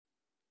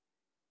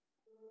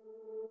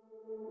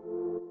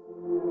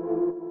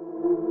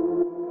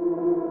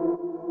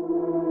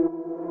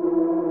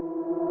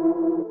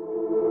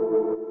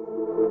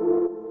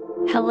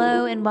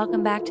Hello and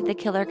welcome back to the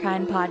Killer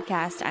Kind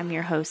podcast. I'm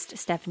your host,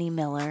 Stephanie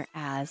Miller,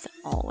 as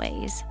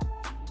always.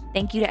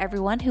 Thank you to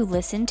everyone who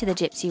listened to the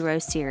Gypsy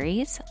Rose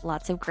series.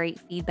 Lots of great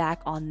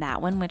feedback on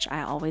that one, which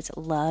I always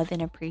love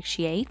and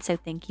appreciate, so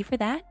thank you for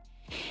that.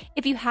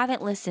 If you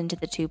haven't listened to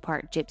the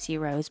two-part Gypsy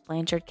Rose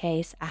Blanchard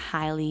case, I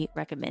highly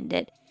recommend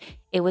it.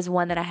 It was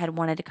one that I had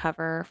wanted to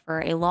cover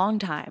for a long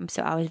time,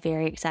 so I was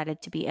very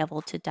excited to be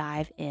able to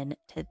dive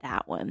into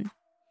that one.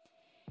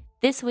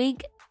 This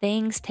week,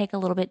 things take a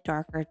little bit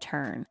darker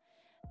turn.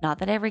 Not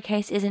that every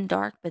case isn't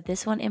dark, but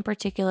this one in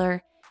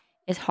particular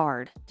is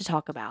hard to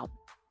talk about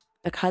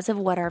because of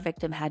what our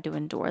victim had to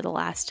endure the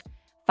last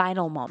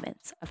final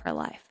moments of her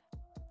life.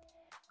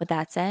 With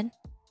that said,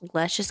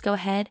 let's just go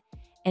ahead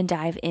and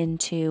dive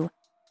into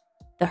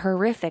the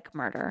horrific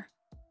murder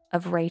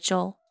of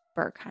Rachel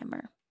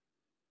Burkheimer.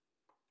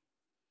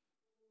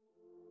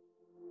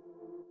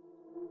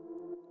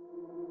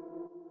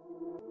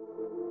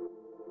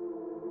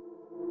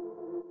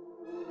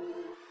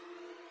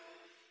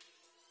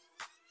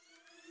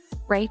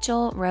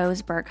 Rachel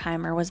Rose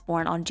Burkheimer was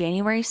born on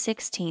January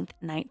 16,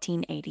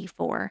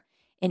 1984,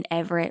 in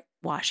Everett,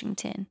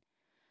 Washington,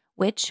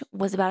 which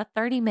was about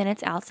 30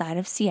 minutes outside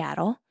of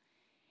Seattle.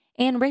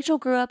 And Rachel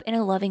grew up in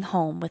a loving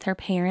home with her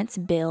parents,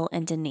 Bill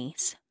and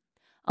Denise,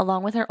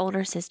 along with her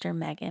older sister,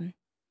 Megan.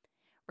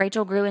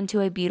 Rachel grew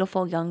into a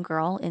beautiful young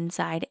girl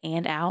inside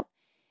and out.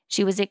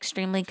 She was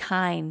extremely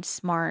kind,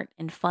 smart,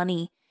 and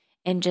funny,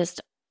 and just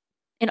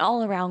an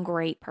all-around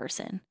great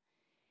person.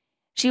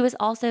 She was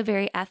also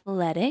very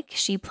athletic.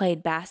 She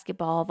played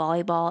basketball,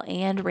 volleyball,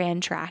 and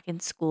ran track in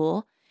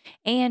school,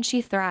 and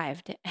she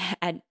thrived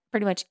at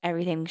pretty much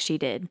everything she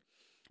did.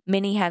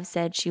 Many have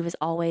said she was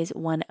always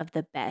one of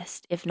the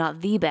best, if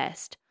not the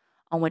best,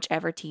 on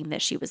whichever team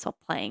that she was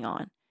playing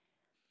on.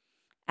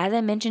 As I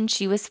mentioned,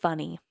 she was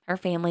funny. Her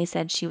family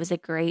said she was a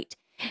great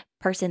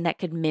person that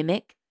could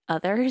mimic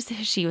others.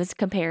 She was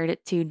compared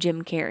to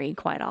Jim Carrey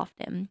quite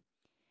often.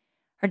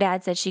 Her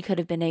dad said she could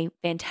have been a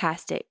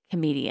fantastic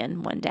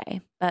comedian one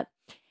day, but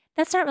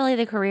that's not really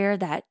the career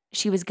that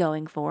she was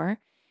going for.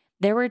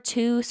 There were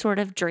two sort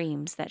of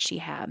dreams that she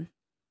had.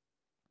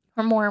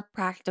 Her more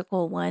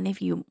practical one,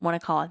 if you want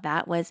to call it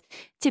that, was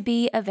to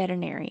be a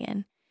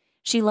veterinarian.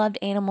 She loved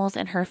animals,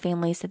 and her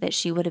family said that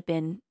she would have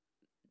been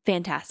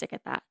fantastic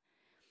at that.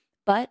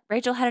 But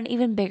Rachel had an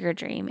even bigger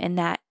dream, and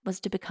that was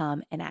to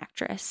become an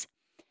actress.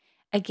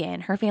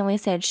 Again, her family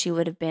said she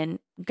would have been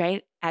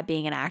great at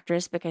being an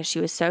actress because she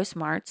was so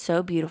smart,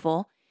 so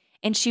beautiful,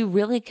 and she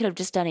really could have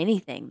just done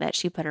anything that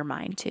she put her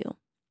mind to.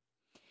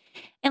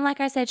 And like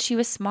I said, she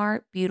was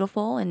smart,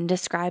 beautiful, and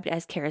described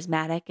as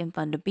charismatic and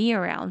fun to be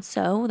around,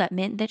 so that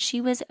meant that she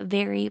was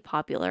very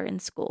popular in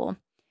school.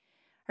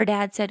 Her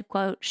dad said,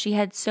 quote, "She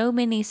had so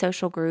many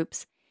social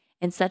groups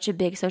and such a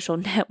big social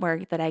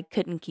network that I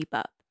couldn't keep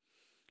up."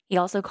 He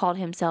also called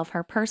himself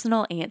her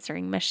personal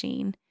answering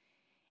machine.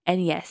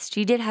 And yes,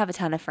 she did have a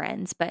ton of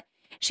friends, but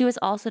she was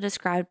also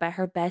described by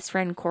her best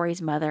friend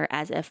Corey's mother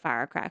as a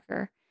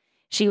firecracker.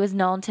 She was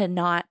known to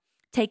not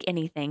take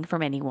anything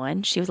from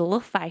anyone. She was a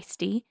little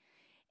feisty,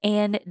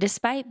 and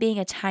despite being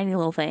a tiny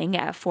little thing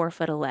at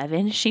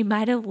 4'11", she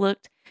might have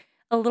looked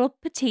a little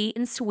petite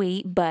and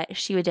sweet, but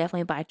she would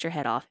definitely bite your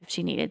head off if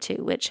she needed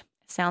to, which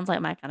sounds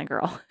like my kind of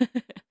girl.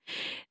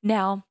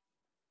 Now,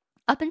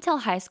 up until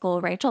high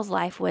school, Rachel's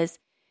life was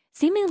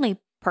seemingly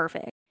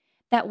perfect.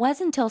 That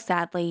was until,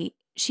 sadly,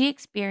 she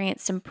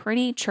experienced some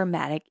pretty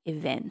traumatic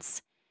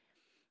events.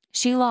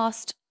 She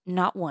lost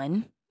not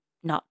one,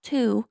 not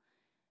two,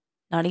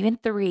 not even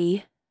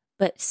three,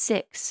 but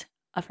 6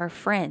 of her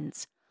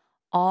friends,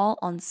 all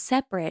on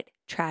separate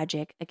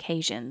tragic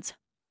occasions.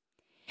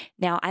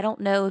 Now, I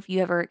don't know if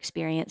you ever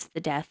experienced the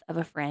death of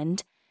a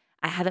friend.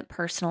 I haven't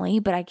personally,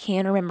 but I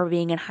can remember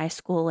being in high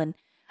school and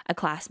a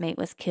classmate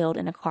was killed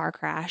in a car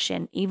crash.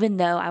 And even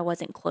though I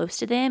wasn't close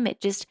to them,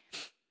 it just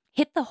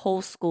hit the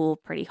whole school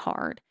pretty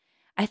hard.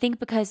 I think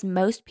because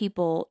most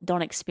people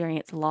don't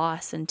experience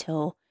loss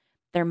until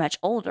they're much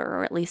older,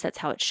 or at least that's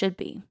how it should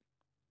be.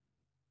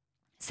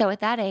 So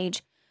at that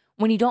age,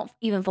 when you don't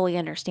even fully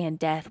understand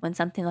death, when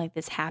something like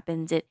this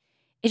happens, it's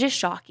just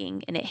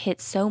shocking and it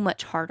hits so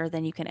much harder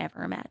than you can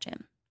ever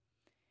imagine.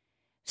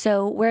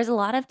 So whereas a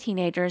lot of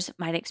teenagers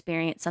might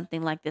experience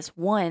something like this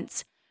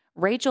once,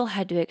 Rachel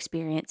had to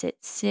experience it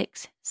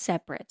 6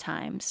 separate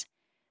times.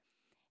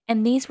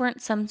 And these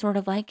weren't some sort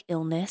of like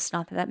illness,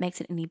 not that that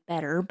makes it any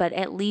better, but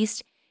at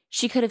least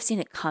she could have seen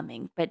it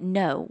coming. But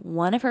no,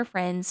 one of her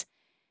friends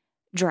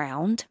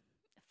drowned,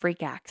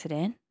 freak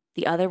accident.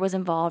 The other was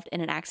involved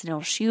in an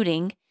accidental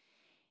shooting,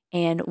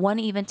 and one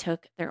even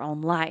took their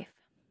own life.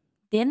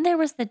 Then there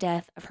was the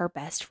death of her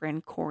best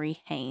friend,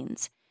 Corey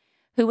Haynes,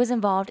 who was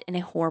involved in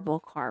a horrible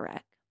car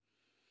wreck.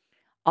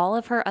 All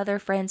of her other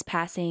friends'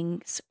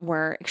 passings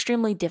were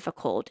extremely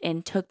difficult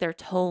and took their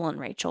toll on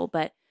Rachel,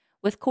 but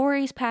with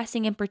Corey's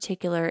passing in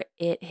particular,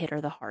 it hit her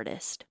the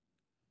hardest.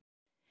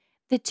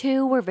 The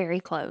two were very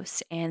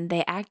close and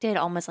they acted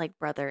almost like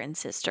brother and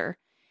sister.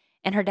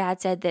 And her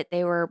dad said that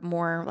they were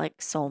more like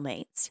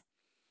soulmates.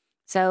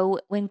 So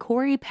when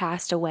Corey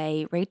passed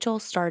away, Rachel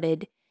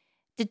started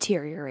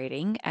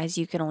deteriorating, as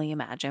you can only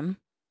imagine.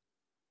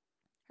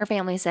 Her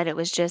family said it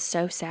was just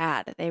so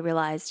sad. They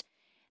realized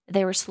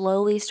they were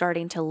slowly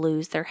starting to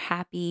lose their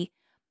happy,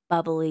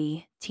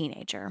 bubbly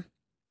teenager.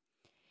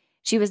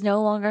 She was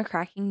no longer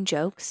cracking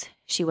jokes.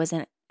 She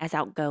wasn't as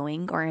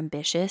outgoing or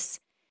ambitious.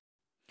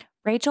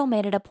 Rachel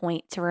made it a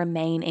point to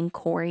remain in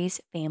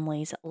Corey's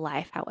family's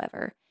life,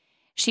 however.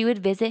 She would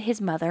visit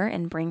his mother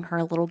and bring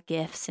her little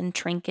gifts and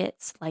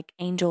trinkets like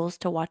angels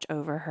to watch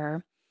over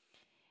her.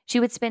 She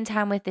would spend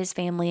time with his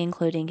family,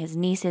 including his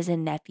nieces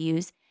and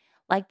nephews,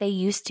 like they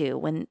used to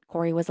when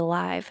Corey was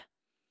alive.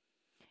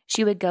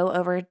 She would go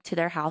over to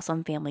their house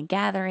on family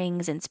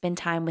gatherings and spend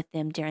time with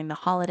them during the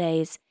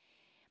holidays.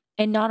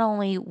 And not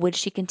only would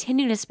she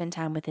continue to spend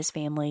time with his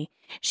family,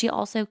 she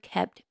also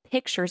kept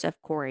pictures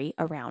of Corey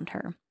around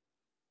her.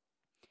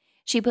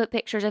 She put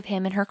pictures of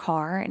him in her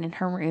car and in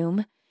her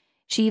room.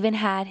 She even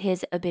had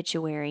his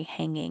obituary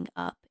hanging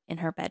up in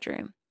her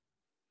bedroom.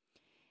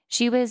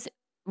 She was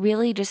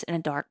really just in a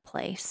dark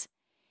place,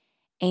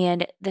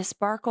 and the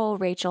sparkle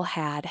Rachel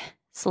had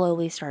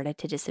slowly started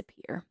to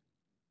disappear.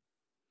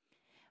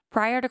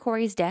 Prior to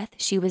Corey's death,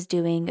 she was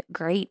doing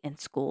great in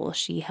school.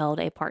 She held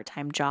a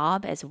part-time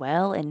job as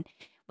well and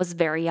was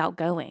very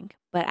outgoing.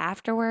 But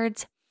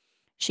afterwards,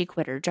 she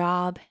quit her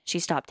job. She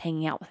stopped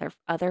hanging out with her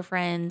other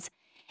friends.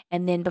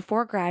 And then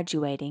before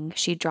graduating,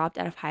 she dropped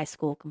out of high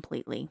school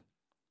completely.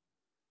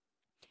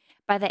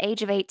 By the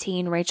age of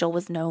 18, Rachel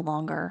was no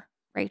longer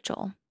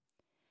Rachel.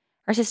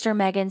 Her sister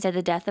Megan said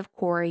the death of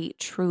Corey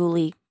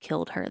truly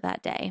killed her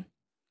that day.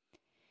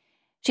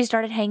 She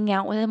started hanging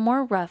out with a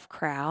more rough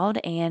crowd,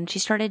 and she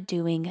started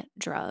doing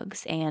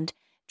drugs and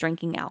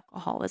drinking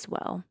alcohol as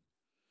well.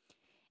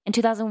 In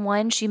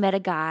 2001, she met a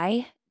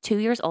guy 2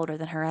 years older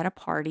than her at a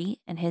party,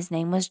 and his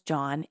name was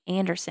John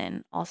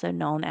Anderson, also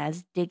known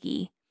as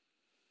Diggy.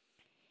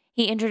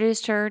 He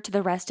introduced her to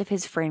the rest of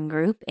his friend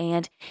group,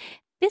 and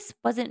this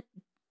wasn't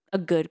a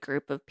good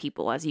group of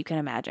people, as you can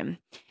imagine.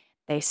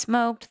 They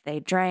smoked, they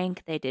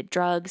drank, they did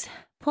drugs,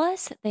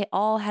 plus they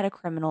all had a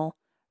criminal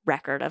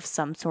record of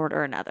some sort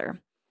or another.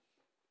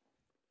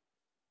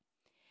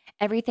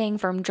 Everything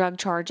from drug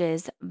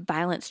charges,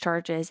 violence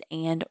charges,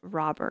 and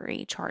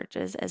robbery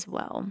charges as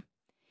well.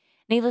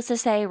 Needless to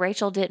say,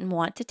 Rachel didn't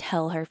want to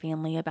tell her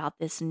family about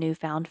this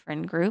newfound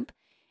friend group,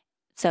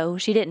 so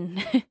she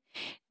didn't.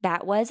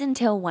 That was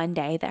until one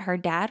day that her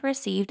dad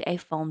received a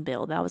phone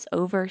bill that was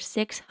over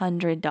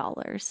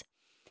 $600.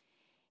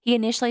 He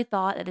initially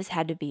thought that this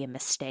had to be a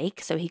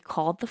mistake, so he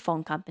called the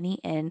phone company,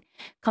 and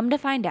come to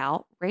find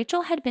out,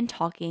 Rachel had been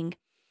talking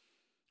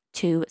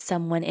to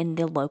someone in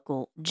the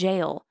local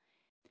jail.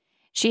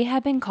 She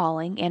had been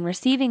calling and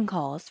receiving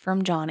calls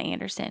from John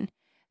Anderson,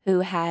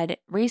 who had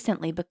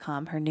recently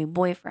become her new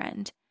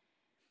boyfriend.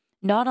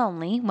 Not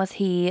only was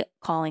he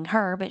calling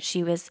her, but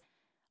she was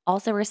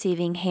also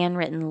receiving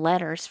handwritten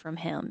letters from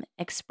him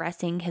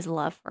expressing his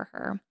love for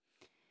her.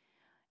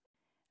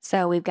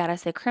 So we've got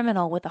us a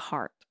criminal with a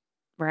heart,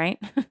 right?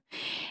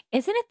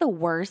 Isn't it the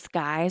worst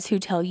guys who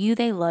tell you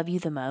they love you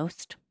the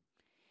most?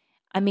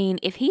 I mean,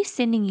 if he's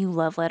sending you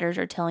love letters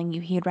or telling you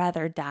he'd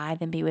rather die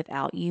than be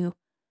without you,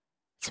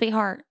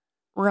 sweetheart,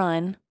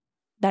 run.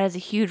 That is a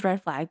huge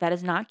red flag. That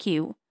is not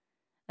cute.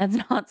 That's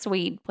not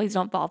sweet. Please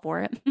don't fall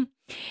for it.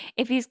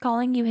 If he's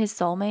calling you his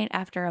soulmate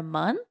after a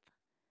month,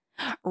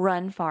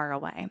 run far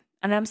away.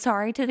 And I'm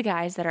sorry to the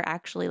guys that are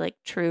actually like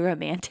true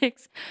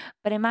romantics,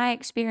 but in my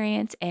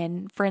experience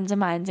and friends of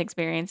mine's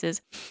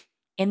experiences,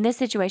 in this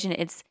situation,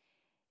 it's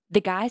the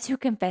guys who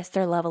confess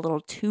their love a little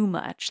too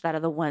much that are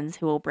the ones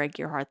who will break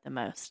your heart the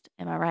most.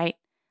 Am I right?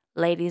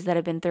 Ladies that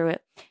have been through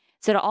it.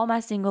 So to all my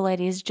single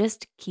ladies,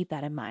 just keep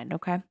that in mind,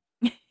 okay?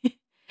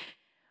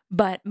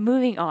 But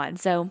moving on.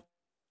 So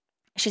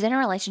she's in a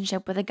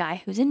relationship with a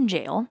guy who's in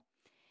jail.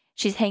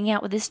 She's hanging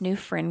out with this new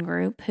friend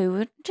group who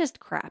are just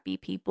crappy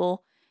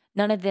people.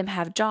 None of them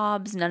have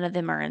jobs. None of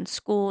them are in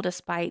school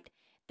despite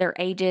their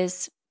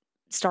ages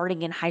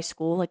starting in high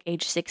school, like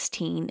age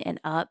 16 and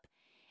up.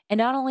 And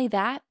not only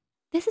that,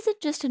 this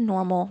isn't just a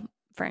normal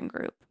friend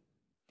group.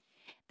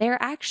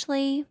 They're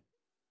actually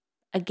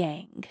a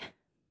gang.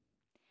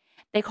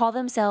 They call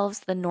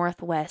themselves the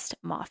Northwest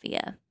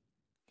Mafia.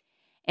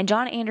 And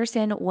John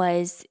Anderson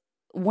was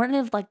one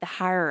of like the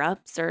higher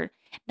ups, or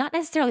not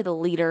necessarily the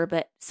leader,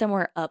 but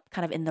somewhere up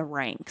kind of in the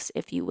ranks,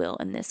 if you will,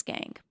 in this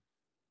gang.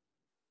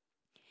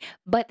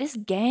 But this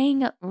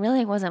gang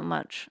really wasn't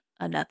much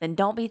of nothing.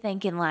 Don't be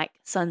thinking like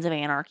Sons of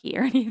Anarchy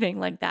or anything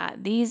like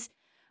that. These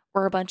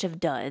were a bunch of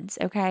duds,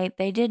 okay?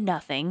 They did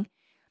nothing.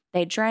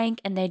 They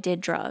drank and they did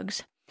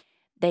drugs.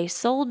 They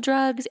sold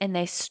drugs and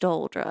they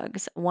stole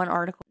drugs. One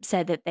article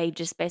said that they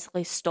just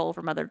basically stole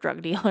from other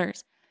drug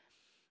dealers.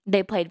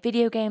 They played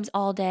video games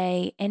all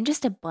day and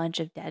just a bunch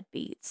of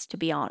deadbeats, to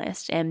be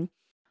honest. And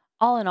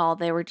all in all,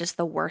 they were just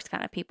the worst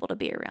kind of people to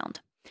be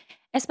around,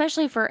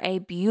 especially for a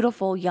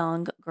beautiful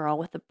young girl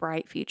with a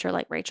bright future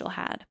like Rachel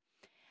had.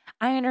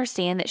 I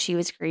understand that she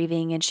was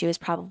grieving and she was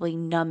probably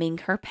numbing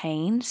her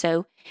pain.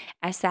 So,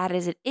 as sad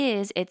as it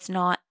is, it's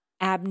not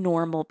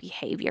abnormal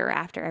behavior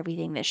after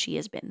everything that she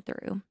has been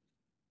through.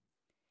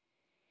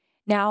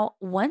 Now,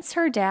 once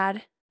her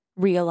dad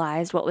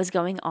realized what was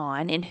going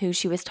on and who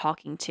she was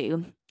talking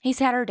to, he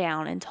sat her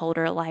down and told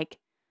her, like,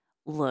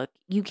 look,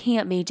 you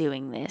can't be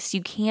doing this.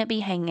 You can't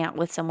be hanging out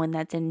with someone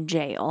that's in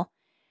jail.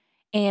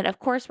 And of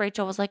course,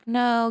 Rachel was like,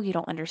 no, you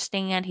don't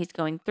understand. He's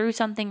going through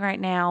something right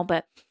now,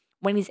 but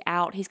when he's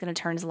out, he's going to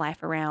turn his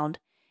life around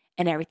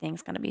and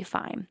everything's going to be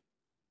fine.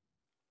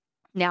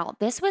 Now,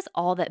 this was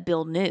all that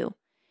Bill knew,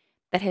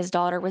 that his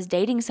daughter was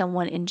dating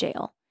someone in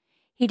jail.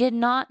 He did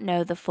not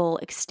know the full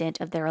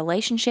extent of their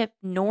relationship,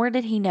 nor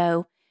did he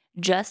know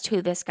just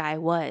who this guy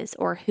was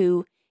or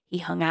who he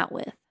hung out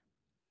with.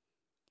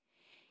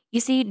 You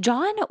see,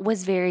 John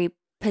was very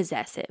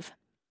possessive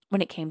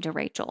when it came to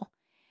Rachel.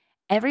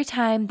 Every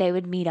time they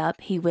would meet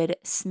up, he would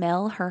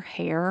smell her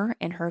hair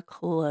and her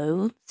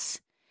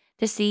clothes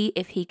to see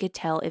if he could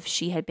tell if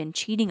she had been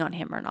cheating on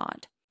him or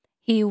not.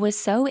 He was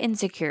so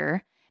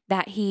insecure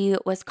that he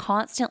was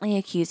constantly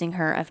accusing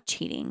her of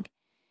cheating.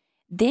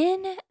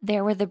 Then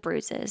there were the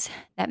bruises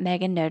that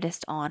Megan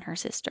noticed on her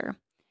sister.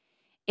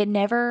 It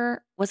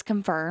never was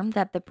confirmed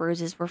that the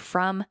bruises were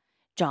from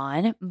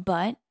John,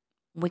 but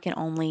we can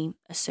only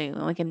assume,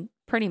 and we can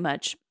pretty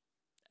much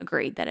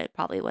agree that it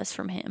probably was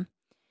from him.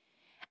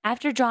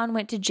 After John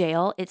went to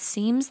jail, it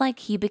seems like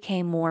he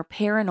became more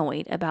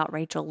paranoid about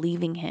Rachel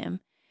leaving him,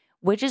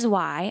 which is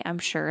why I'm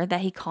sure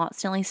that he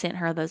constantly sent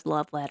her those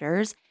love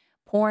letters,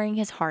 pouring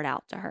his heart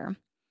out to her.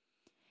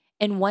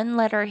 In one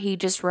letter, he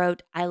just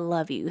wrote, "I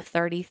love you,"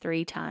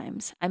 33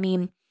 times. I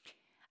mean,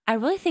 I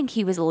really think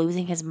he was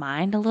losing his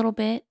mind a little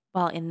bit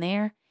while in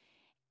there.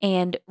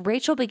 And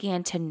Rachel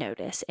began to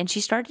notice, and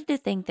she started to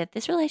think that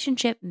this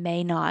relationship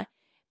may not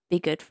be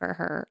good for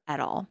her at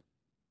all.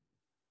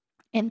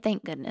 And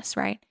thank goodness,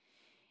 right?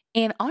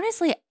 And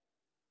honestly,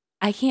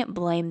 I can't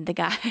blame the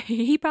guy.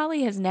 He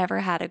probably has never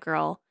had a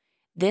girl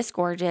this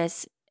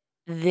gorgeous,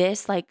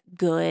 this like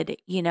good.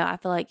 I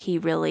feel like he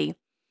really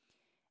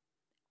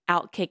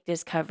outkicked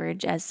his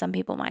coverage, as some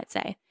people might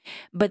say.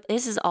 But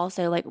this is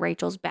also like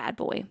Rachel's bad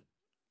boy.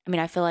 I mean,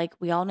 I feel like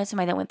we all know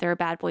somebody that went through a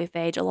bad boy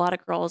phase. A lot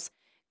of girls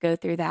go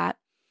through that.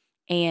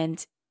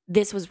 And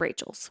this was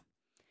Rachel's.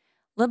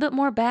 A little bit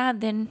more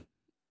bad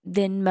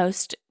than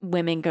most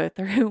women go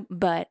through,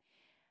 but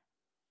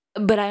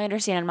I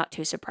understand. I'm not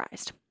too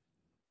surprised.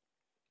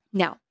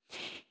 Now,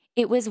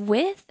 it was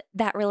with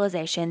that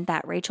realization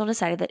that Rachel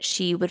decided that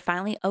she would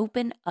finally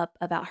open up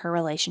about her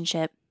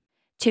relationship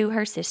to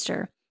her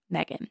sister,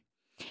 Megan.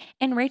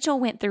 And Rachel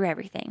went through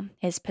everything: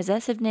 his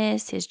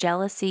possessiveness, his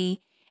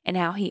jealousy, and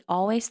how he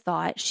always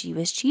thought she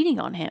was cheating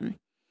on him.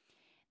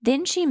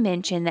 Then she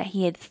mentioned that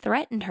he had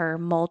threatened her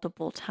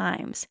multiple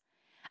times.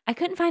 I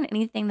couldn't find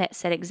anything that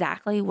said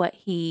exactly what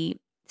he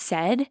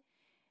said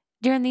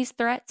during these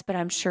threats, but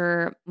I'm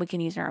sure we can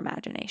use our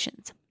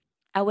imaginations.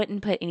 I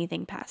wouldn't put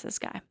anything past this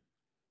guy.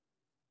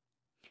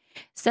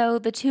 So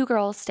the two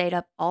girls stayed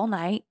up all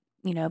night,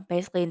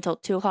 basically until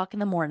 2 o'clock in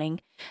the morning,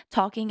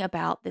 talking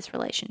about this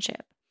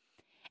relationship.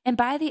 And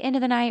by the end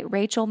of the night,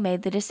 Rachel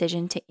made the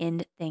decision to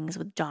end things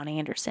with John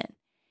Anderson.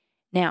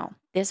 Now,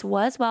 this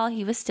was while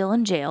he was still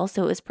in jail,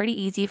 so it was pretty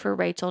easy for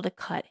Rachel to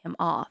cut him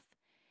off.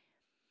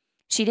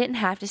 She didn't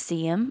have to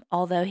see him,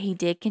 although he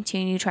did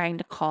continue trying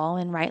to call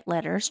and write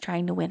letters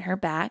trying to win her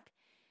back,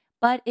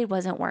 but it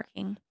wasn't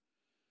working.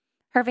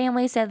 Her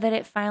family said that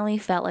it finally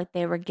felt like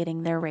they were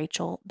getting their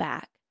Rachel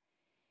back.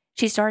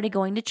 She started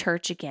going to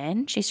church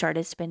again, she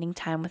started spending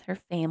time with her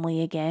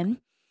family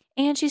again,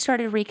 and she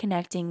started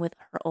reconnecting with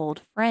her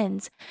old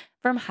friends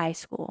from high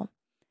school.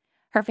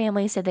 Her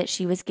family said that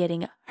she was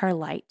getting her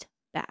light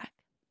back.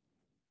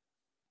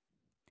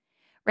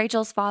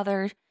 Rachel's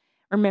father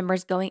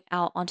remembers going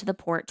out onto the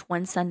porch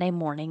one Sunday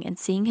morning and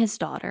seeing his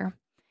daughter.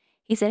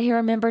 He said he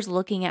remembers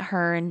looking at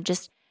her and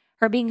just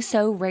her being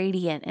so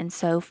radiant and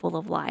so full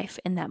of life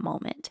in that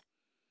moment.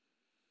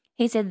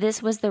 He said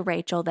this was the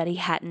Rachel that he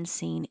hadn't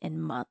seen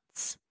in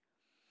months.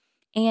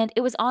 And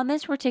it was on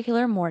this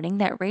particular morning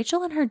that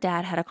Rachel and her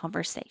dad had a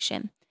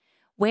conversation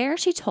where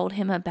she told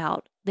him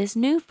about this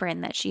new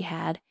friend that she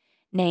had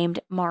named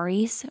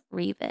Maurice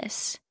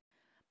Rivas.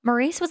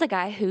 Maurice was a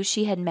guy who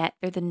she had met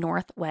through the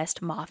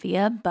Northwest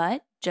Mafia,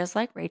 but just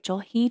like Rachel,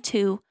 he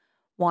too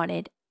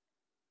wanted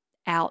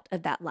out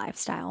of that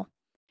lifestyle.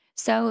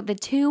 So the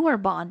two were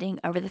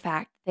bonding over the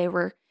fact they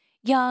were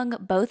young,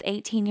 both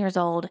 18 years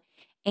old,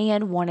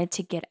 and wanted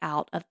to get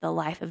out of the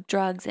life of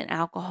drugs and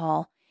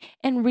alcohol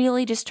and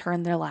really just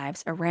turn their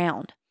lives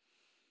around.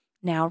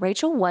 Now,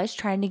 Rachel was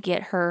trying to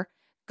get her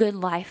good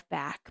life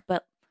back,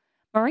 but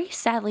Maurice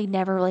sadly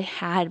never really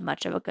had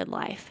much of a good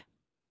life.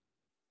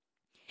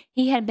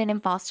 He had been in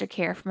foster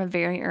care from a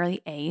very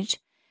early age,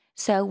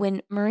 so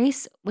when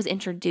Maurice was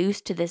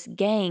introduced to this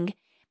gang,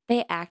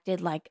 they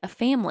acted like a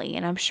family,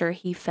 and I'm sure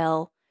he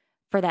fell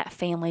for that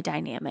family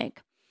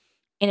dynamic,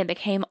 and it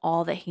became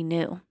all that he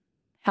knew.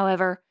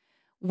 However,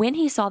 when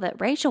he saw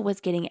that Rachel was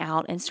getting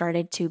out and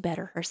started to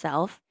better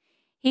herself,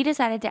 he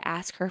decided to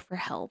ask her for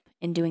help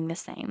in doing the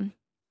same.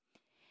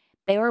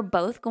 They were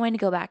both going to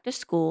go back to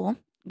school,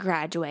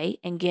 graduate,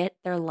 and get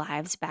their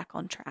lives back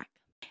on track.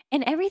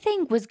 And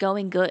everything was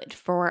going good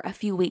for a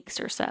few weeks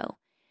or so.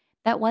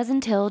 That was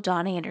until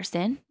John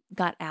Anderson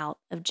got out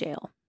of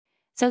jail.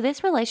 So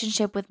this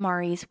relationship with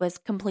Maurice was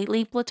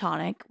completely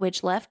platonic,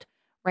 which left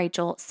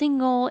Rachel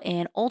single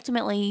and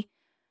ultimately,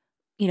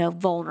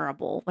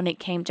 vulnerable when it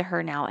came to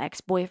her now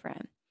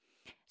ex-boyfriend.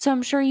 So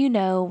I'm sure you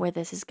know where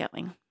this is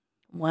going.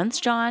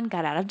 Once John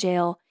got out of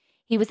jail,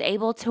 he was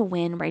able to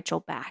win Rachel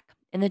back,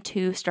 and the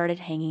two started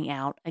hanging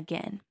out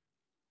again.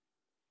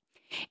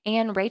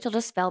 And Rachel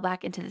just fell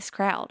back into this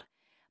crowd.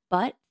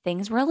 But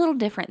things were a little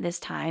different this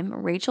time.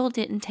 Rachel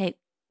didn't take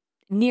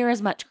near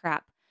as much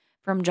crap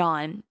from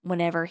John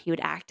whenever he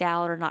would act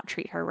out or not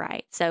treat her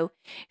right. So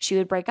she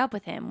would break up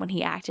with him when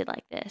he acted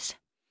like this.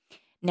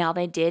 Now,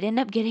 they did end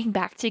up getting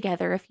back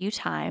together a few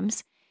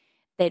times.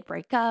 They'd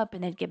break up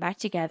and they'd get back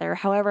together.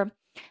 However,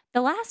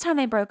 the last time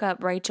they broke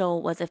up,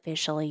 Rachel was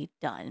officially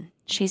done.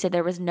 She said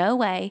there was no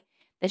way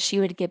that she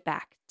would get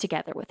back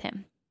together with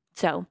him.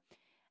 So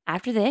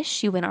after this,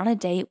 she went on a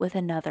date with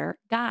another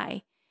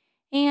guy.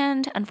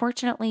 And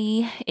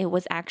unfortunately, it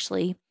was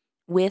actually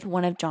with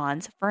one of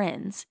John's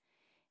friends.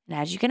 And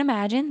as you can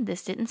imagine,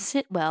 this didn't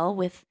sit well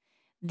with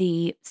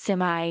the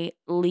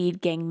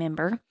semi-lead gang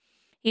member.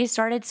 He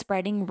started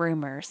spreading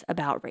rumors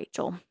about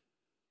Rachel,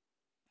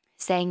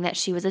 saying that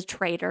she was a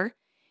traitor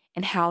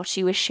and how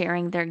she was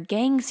sharing their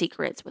gang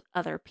secrets with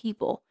other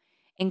people,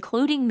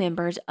 including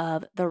members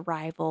of the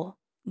rival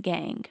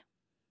gang.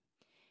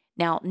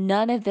 Now,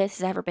 none of this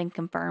has ever been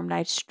confirmed.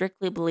 I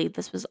strictly believe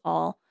this was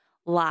all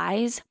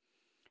lies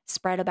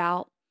spread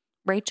about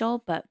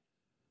Rachel, but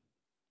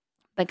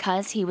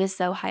because he was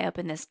so high up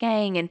in this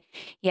gang and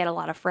he had a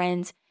lot of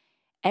friends,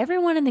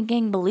 everyone in the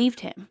gang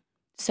believed him.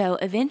 So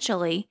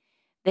eventually,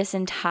 this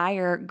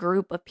entire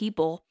group of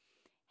people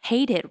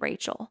hated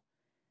Rachel.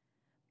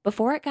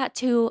 Before it got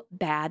too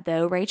bad,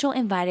 though, Rachel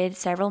invited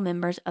several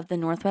members of the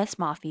Northwest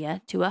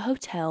Mafia to a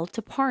hotel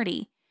to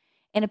party.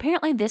 And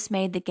apparently this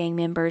made the gang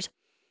members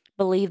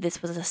believe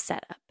this was a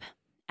setup.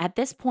 At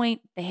this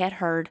point, they had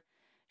heard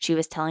she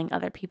was telling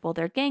other people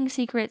their gang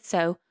secrets,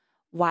 so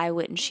why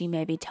wouldn't she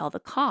maybe tell the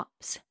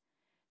cops?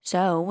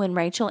 So when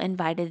Rachel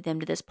invited them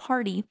to this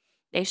party,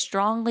 they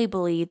strongly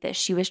believed that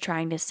she was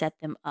trying to set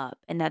them up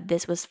and that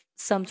this was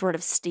some sort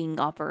of sting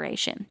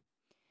operation.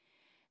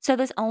 So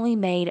this only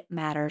made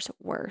matters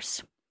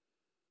worse.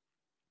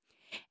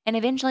 And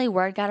eventually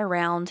word got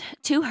around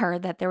to her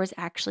that there was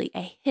actually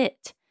a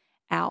hit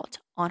out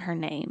on her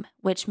name,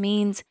 which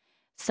means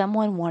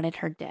someone wanted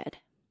her dead.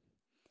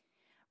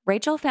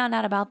 Rachel found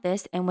out about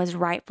this and was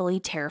rightfully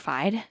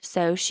terrified,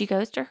 so she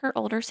goes to her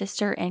older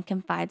sister and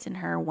confides in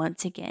her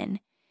once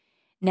again.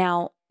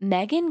 Now,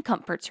 Megan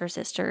comforts her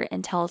sister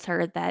and tells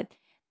her that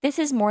this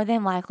is more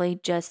than likely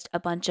just a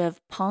bunch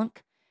of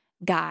punk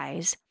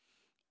guys.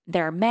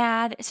 They're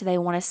mad, so they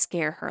want to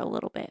scare her a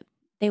little bit.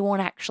 They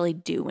won't actually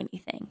do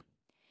anything.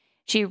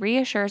 She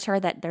reassures her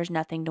that there's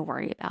nothing to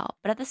worry about,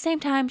 but at the same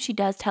time, she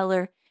does tell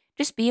her,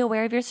 just be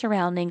aware of your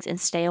surroundings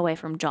and stay away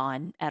from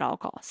John at all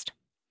cost.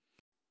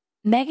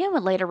 Megan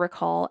would later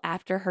recall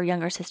after her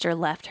younger sister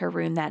left her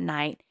room that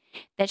night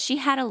that she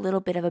had a little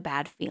bit of a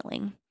bad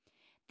feeling,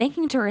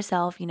 thinking to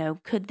herself,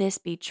 could this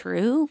be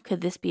true?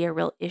 Could this be a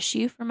real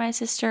issue for my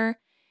sister?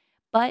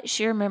 But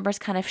she remembers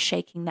kind of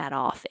shaking that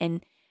off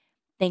and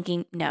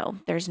thinking, no,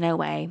 there's no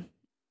way.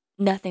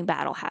 Nothing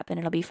bad will happen.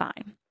 It'll be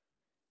fine.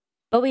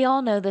 But we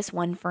all know this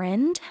one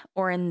friend,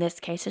 or in this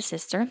case, a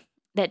sister,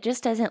 that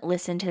just doesn't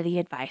listen to the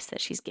advice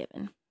that she's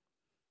given.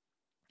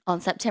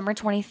 On September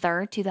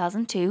 23rd,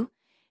 2002,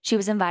 she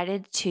was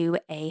invited to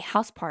a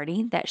house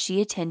party that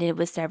she attended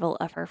with several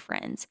of her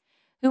friends,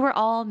 who were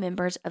all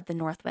members of the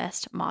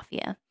Northwest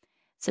Mafia.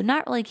 So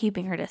not really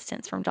keeping her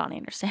distance from John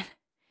Anderson.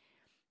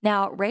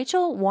 Now,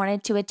 Rachel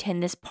wanted to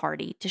attend this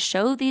party to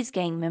show these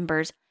gang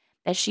members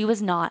that she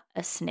was not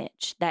a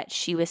snitch, that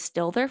she was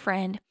still their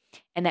friend,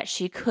 and that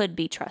she could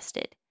be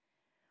trusted.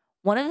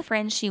 One of the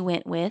friends she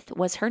went with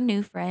was her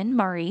new friend,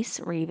 Maurice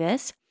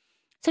Rivas,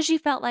 so she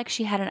felt like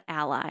she had an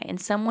ally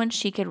and someone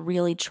she could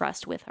really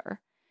trust with her.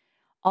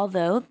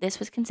 Although this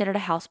was considered a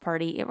house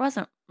party, it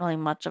wasn't really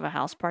much of a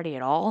house party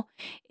at all.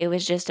 It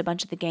was just a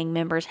bunch of the gang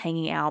members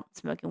hanging out,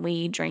 smoking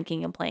weed,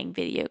 drinking, and playing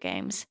video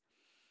games.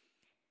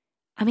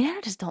 I mean,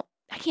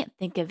 I can't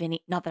think of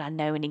any, not that I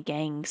know any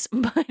gangs,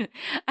 but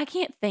I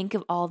can't think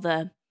of all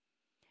the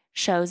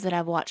shows that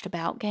I've watched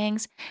about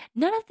gangs.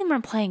 None of them are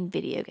playing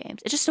video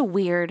games. It's just a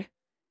weird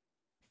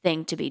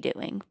thing to be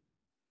doing.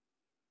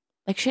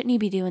 Like, shouldn't you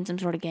be doing some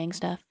sort of gang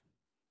stuff?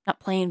 Not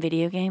playing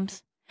video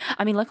games?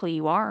 I mean, luckily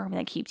you are. I mean,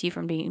 that keeps you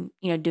from being,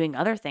 doing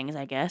other things,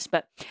 I guess.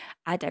 But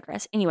I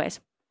digress. Anyways,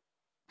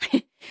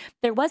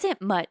 there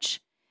wasn't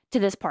much to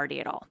this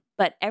party at all.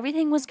 But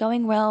everything was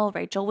going well.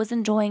 Rachel was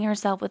enjoying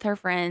herself with her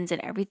friends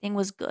and everything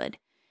was good.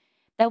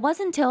 That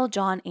wasn't until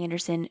John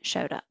Anderson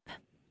showed up.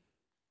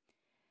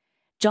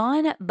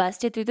 John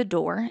busted through the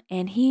door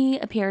and he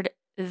appeared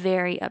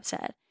very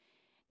upset.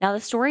 Now, the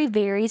story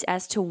varies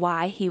as to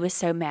why he was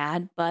so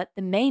mad, but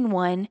the main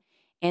one,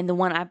 and the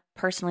one I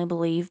personally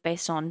believe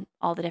based on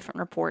all the different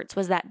reports,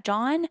 was that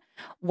John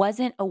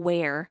wasn't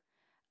aware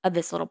of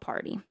this little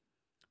party.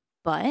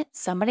 But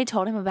somebody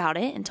told him about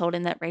it and told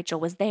him that Rachel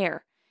was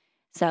there.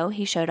 So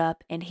he showed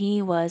up and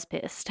he was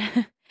pissed.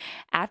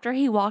 After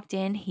he walked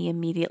in, he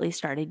immediately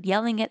started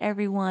yelling at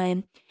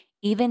everyone,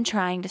 even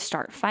trying to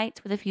start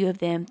fights with a few of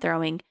them,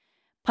 throwing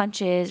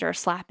punches or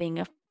slapping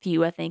a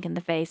few, I think, in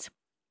the face.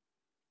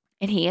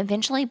 And he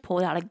eventually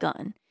pulled out a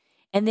gun,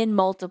 and then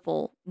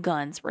multiple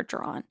guns were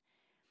drawn.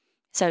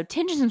 So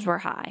tensions were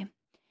high.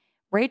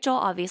 Rachel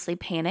obviously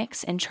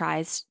panics and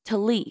tries to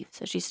leave,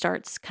 so she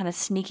starts kind of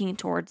sneaking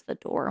towards the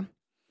door.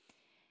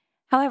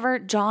 However,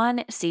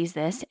 John sees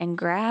this and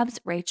grabs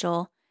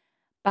Rachel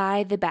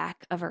by the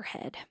back of her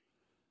head.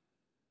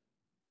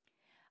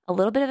 A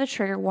little bit of a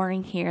trigger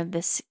warning here.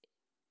 This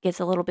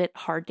gets a little bit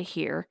hard to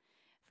hear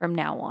from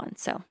now on,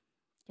 so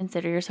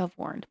consider yourself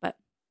warned. But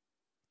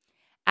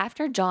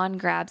after John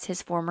grabs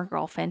his former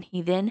girlfriend,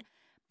 he then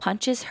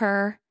punches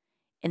her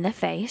in the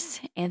face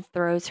and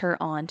throws her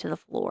onto the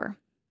floor.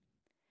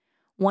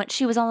 Once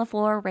she was on the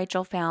floor,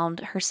 Rachel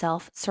found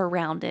herself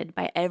surrounded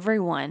by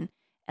everyone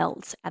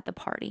else at the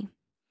party.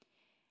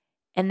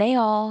 And they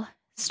all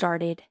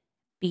started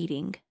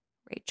beating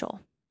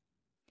Rachel.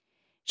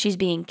 She's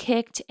being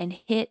kicked and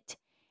hit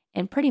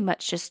and pretty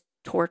much just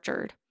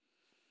tortured.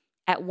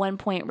 At one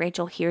point,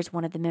 Rachel hears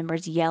one of the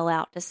members yell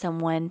out to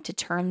someone to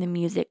turn the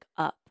music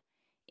up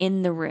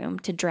in the room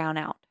to drown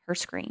out her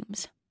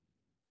screams.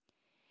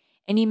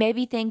 And you may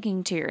be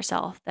thinking to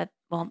yourself that,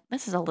 well,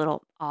 this is a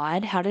little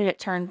odd. How did it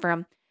turn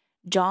from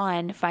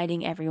John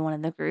fighting everyone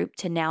in the group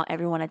to now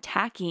everyone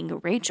attacking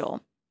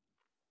Rachel?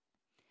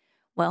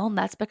 Well,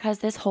 that's because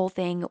this whole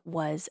thing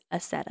was a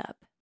setup.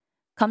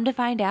 Come to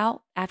find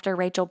out, after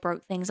Rachel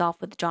broke things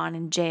off with John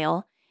in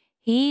jail,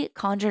 he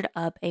conjured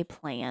up a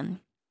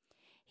plan.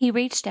 He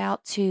reached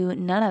out to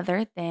none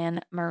other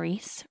than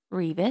Maurice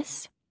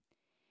Rivas.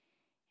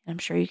 I'm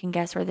sure you can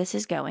guess where this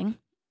is going.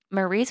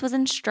 Maurice was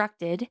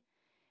instructed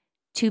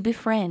to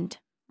befriend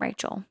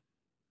Rachel,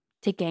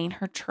 to gain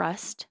her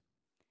trust,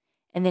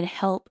 and then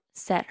help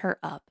set her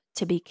up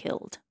to be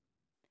killed.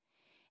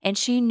 And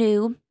she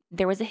knew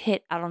there was a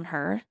hit out on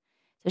her,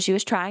 so she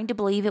was trying to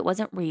believe it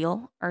wasn't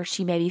real, or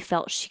she maybe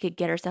felt she could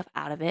get herself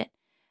out of it,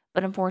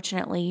 but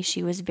unfortunately,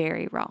 she was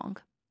very wrong.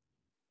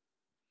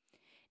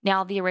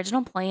 Now, the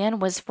original plan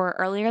was for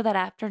earlier that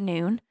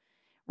afternoon,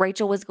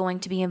 Rachel was going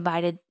to be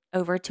invited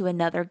over to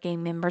another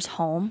gang member's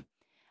home,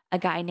 a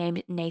guy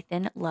named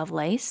Nathan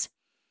Lovelace.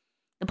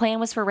 The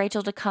plan was for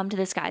Rachel to come to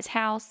this guy's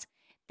house.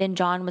 Then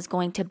John was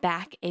going to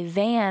back a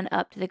van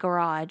up to the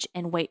garage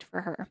and wait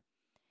for her.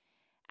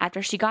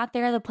 After she got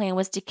there, the plan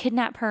was to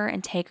kidnap her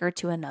and take her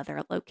to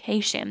another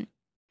location.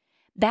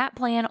 That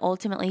plan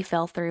ultimately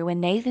fell through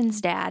when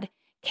Nathan's dad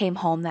came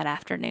home that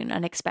afternoon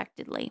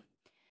unexpectedly.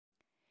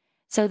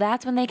 So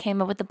that's when they came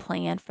up with the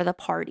plan for the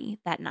party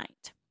that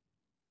night.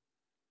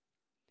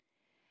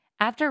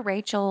 After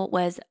Rachel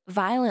was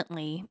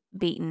violently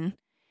beaten,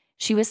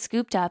 she was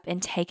scooped up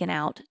and taken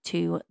out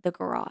to the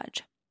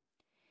garage.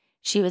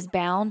 She was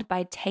bound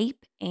by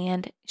tape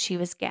and she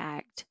was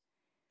gagged.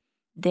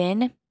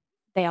 Then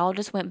they all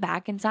just went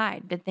back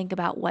inside to think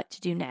about what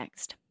to do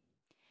next.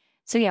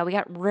 So yeah, we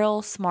got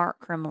real smart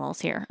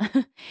criminals here.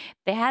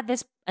 They had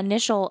this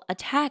initial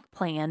attack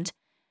planned,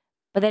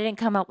 but they didn't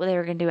come up with what they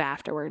were going to do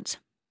afterwards.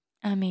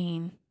 I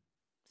mean,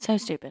 so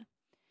stupid.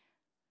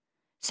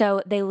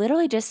 So they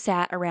literally just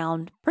sat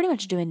around pretty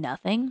much doing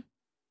nothing.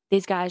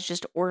 These guys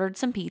just ordered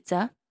some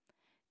pizza,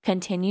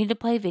 continued to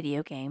play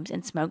video games,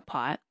 and smoke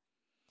pot.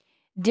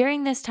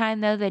 During this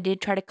time, though, they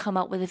did try to come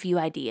up with a few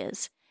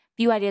ideas. A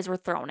few ideas were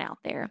thrown out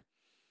there.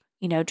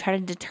 Try to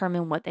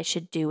determine what they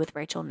should do with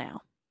Rachel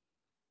now.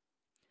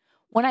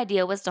 One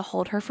idea was to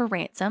hold her for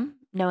ransom,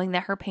 knowing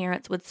that her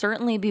parents would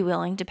certainly be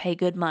willing to pay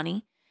good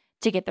money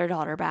to get their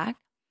daughter back.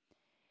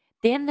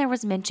 Then there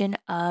was mention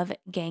of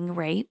gang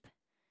rape.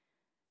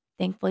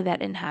 Thankfully, that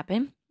didn't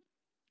happen,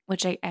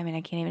 which I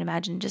can't even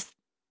imagine just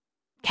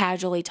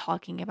casually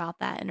talking about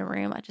that in a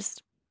room. I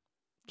just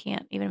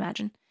can't even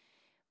imagine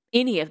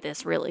any of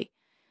this, really.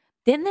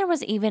 Then there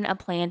was even a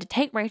plan to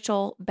take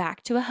Rachel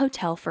back to a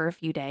hotel for a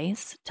few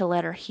days to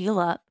let her heal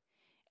up,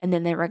 and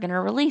then they were going to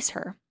release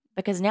her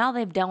because now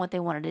they've done what they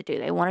wanted to do.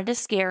 They wanted to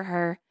scare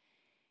her,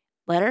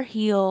 let her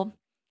heal.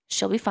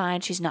 She'll be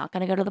fine. She's not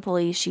going to go to the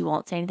police. She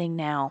won't say anything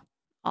now.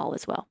 All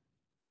is well.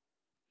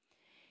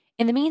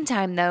 In the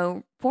meantime,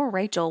 though, poor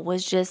Rachel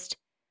was just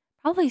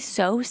probably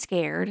so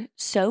scared,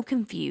 so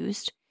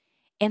confused,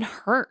 and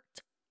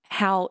hurt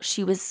how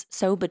she was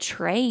so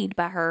betrayed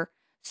by her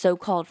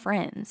so-called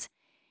friends.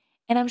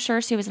 And I'm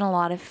sure she was in a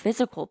lot of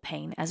physical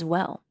pain as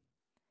well.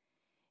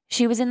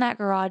 She was in that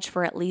garage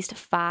for at least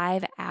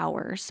 5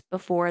 hours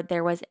before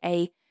there was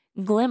a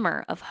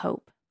glimmer of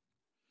hope.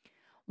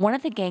 One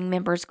of the gang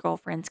members'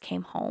 girlfriends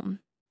came home.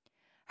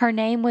 Her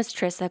name was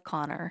Trissa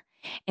Connor,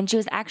 and she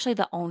was actually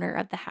the owner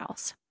of the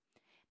house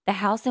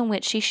in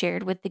which she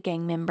shared with the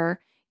gang member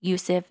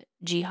Yusuf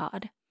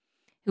Jihad.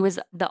 who was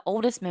the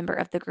oldest member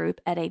of the group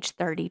at age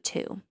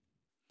 32.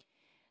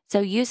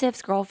 So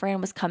Yusuf's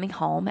girlfriend was coming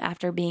home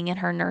after being in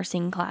her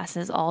nursing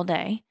classes all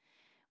day.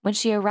 When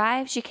she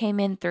arrived, she came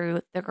in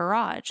through the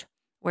garage,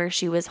 where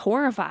she was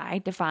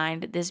horrified to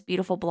find this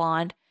beautiful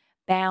blonde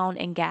bound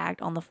and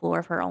gagged on the floor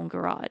of her own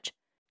garage.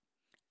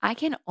 I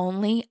can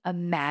only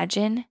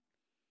imagine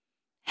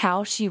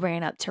how she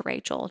ran up to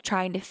Rachel,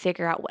 trying to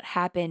figure out what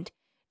happened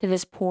to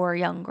this poor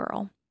young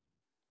girl.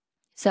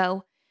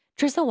 So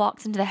Trissa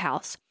walks into the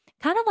house,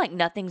 kind of like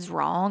nothing's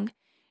wrong.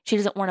 She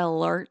doesn't want to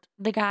alert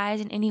the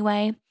guys in any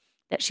way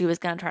that she was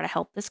going to try to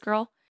help this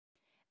girl.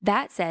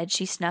 That said,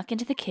 she snuck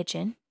into the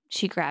kitchen.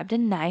 She grabbed a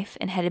knife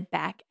and headed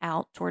back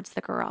out towards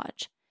the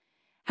garage.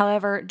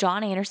 However,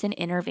 John Anderson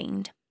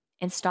intervened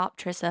and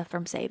stopped Trissa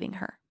from saving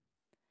her.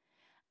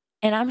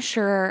 And I'm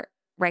sure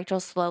Rachel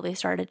slowly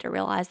started to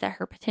realize that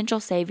her potential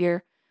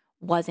savior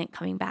wasn't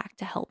coming back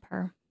to help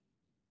her.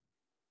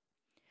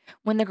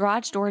 When the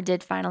garage door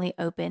did finally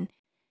open,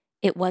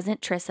 it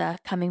wasn't Trissa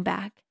coming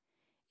back.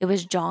 It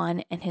was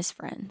John and his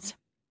friends.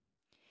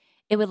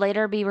 It would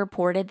later be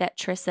reported that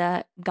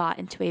Trissa got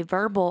into a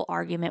verbal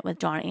argument with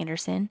John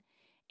Anderson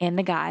and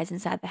the guys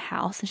inside the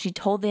house, and she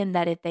told them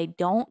that if they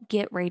don't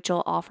get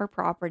Rachel off her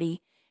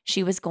property,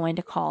 she was going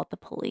to call the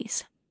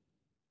police.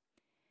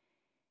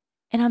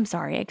 And I'm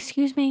sorry,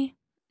 excuse me?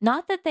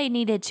 Not that they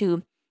needed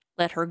to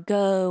let her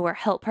go or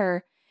help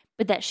her,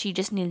 but that she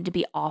just needed to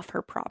be off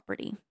her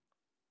property.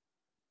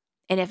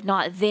 And if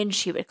not, then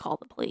she would call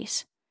the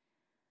police.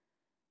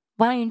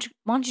 Why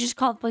don't you just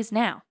call the police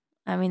now?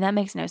 I mean, that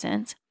makes no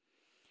sense.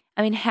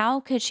 I mean, how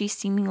could she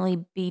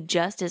seemingly be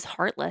just as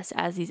heartless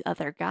as these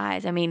other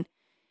guys? I mean,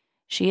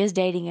 she is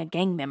dating a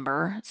gang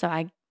member, so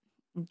I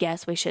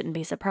guess we shouldn't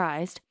be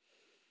surprised.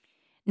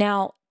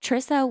 Now,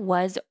 Trissa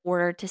was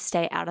ordered to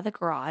stay out of the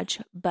garage,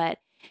 but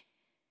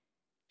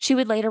she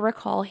would later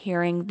recall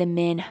hearing the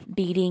men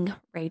beating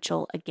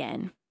Rachel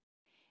again.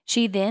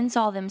 She then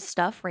saw them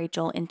stuff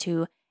Rachel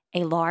into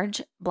a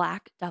large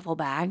black duffel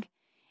bag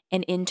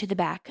and into the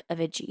back of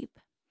a Jeep.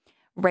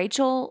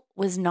 Rachel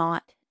was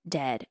not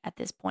dead at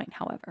this point,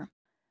 however.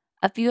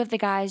 A few of the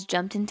guys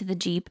jumped into the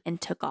Jeep and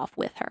took off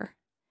with her.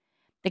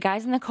 The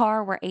guys in the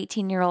car were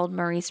 18-year-old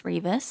Maurice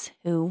Rivas,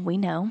 who we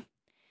know,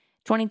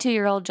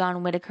 22-year-old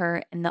John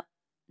Whitaker, and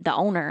the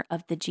owner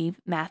of the Jeep,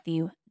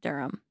 Matthew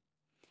Durham.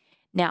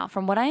 Now,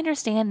 from what I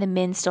understand, the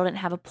men still didn't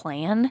have a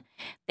plan.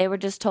 They were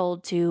just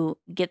told to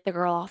get the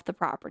girl off the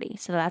property,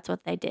 so that's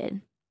what they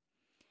did.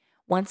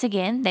 Once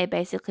again, they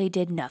basically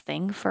did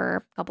nothing for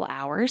a couple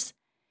hours.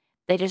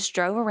 They just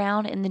drove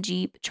around in the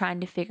Jeep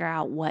trying to figure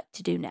out what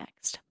to do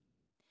next.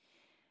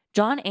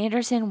 John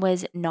Anderson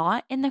was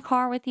not in the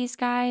car with these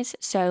guys,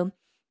 so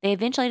they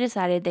eventually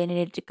decided they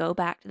needed to go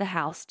back to the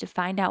house to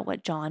find out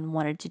what John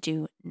wanted to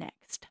do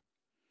next.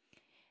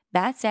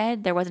 That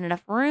said, there wasn't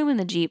enough room in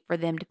the Jeep for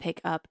them to pick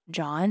up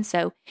John,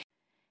 so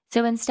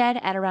instead,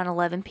 at around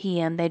 11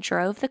 p.m., they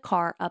drove the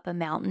car up a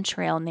mountain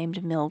trail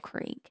named Mill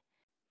Creek.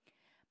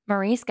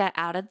 Maurice got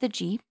out of the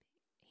Jeep.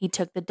 He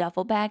took the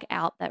duffel bag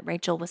out that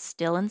Rachel was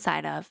still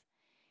inside of,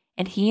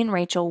 and he and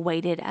Rachel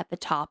waited at the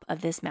top of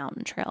this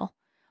mountain trail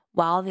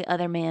while the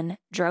other men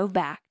drove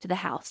back to the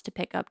house to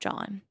pick up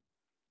John.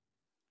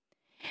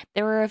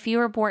 There were a few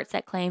reports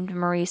that claimed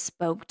Maurice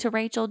spoke to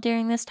Rachel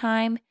during this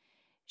time.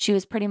 She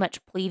was pretty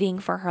much pleading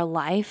for her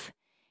life,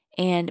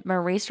 and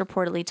Maurice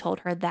reportedly told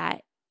her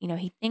that,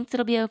 he thinks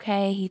it'll be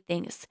okay. He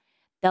thinks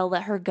they'll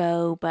let her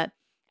go, but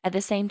at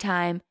the same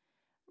time,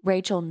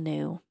 Rachel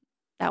knew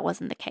that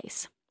wasn't the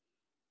case.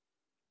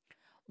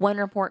 One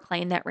report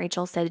claimed that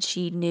Rachel said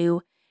she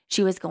knew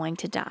she was going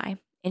to die,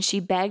 and she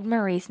begged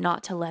Maurice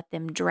not to let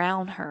them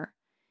drown her.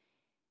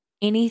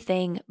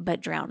 Anything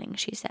but drowning,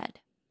 she said.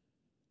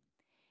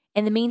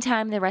 In the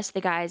meantime, the rest of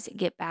the guys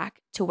get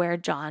back to where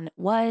John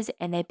was,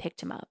 and they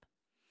picked him up.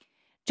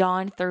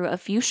 John threw a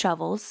few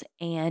shovels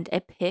and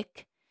a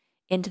pick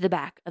into the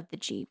back of the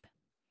Jeep.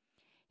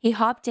 He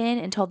hopped in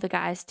and told the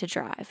guys to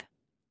drive.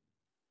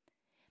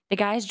 The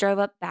guys drove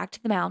up back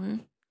to the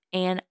mountain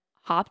and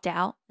hopped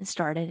out and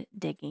started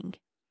digging.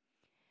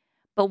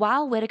 But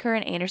while Whitaker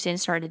and Anderson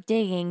started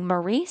digging,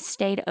 Maurice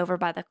stayed over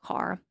by the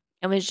car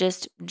and was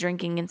just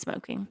drinking and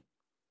smoking.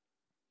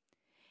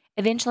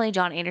 Eventually,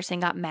 John Anderson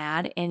got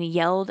mad and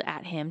yelled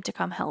at him to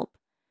come help.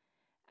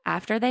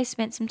 After they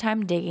spent some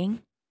time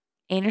digging,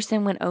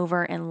 Anderson went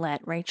over and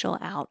let Rachel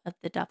out of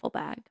the duffel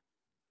bag.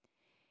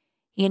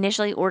 He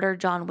initially ordered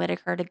John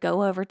Whitaker to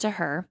go over to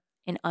her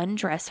and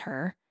undress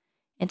her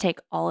and take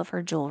all of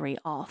her jewelry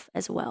off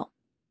as well.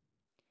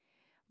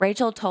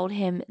 Rachel told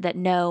him that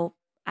no,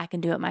 I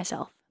can do it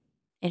myself.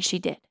 And she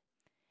did.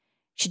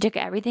 She took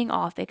everything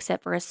off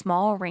except for a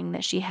small ring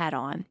that she had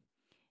on.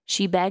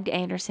 She begged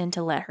Anderson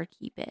to let her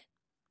keep it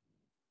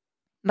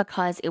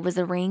because it was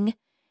a ring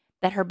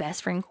that her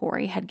best friend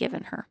Corey had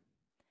given her,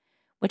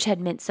 which had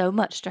meant so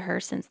much to her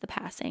since the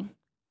passing.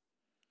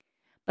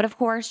 But of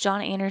course,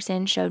 John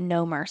Anderson showed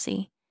no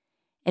mercy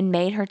and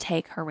made her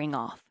take her ring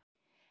off.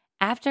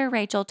 After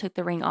Rachel took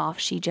the ring off,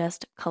 she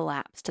just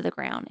collapsed to the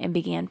ground and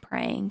began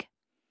praying.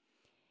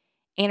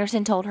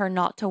 Anderson told her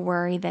not to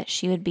worry, that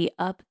she would be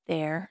up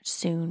there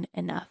soon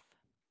enough.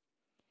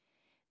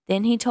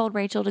 Then he told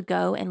Rachel to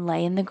go and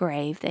lay in the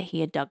grave that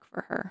he had dug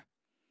for her,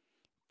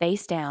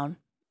 face down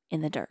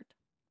in the dirt.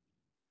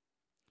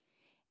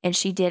 And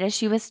she did as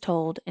she was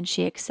told, and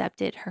she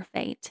accepted her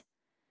fate.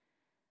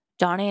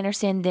 John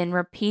Anderson then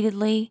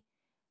repeatedly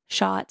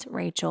shot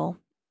Rachel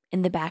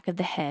in the back of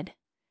the head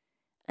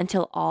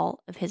until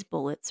all of his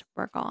bullets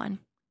were gone.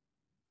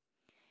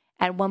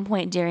 At one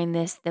point during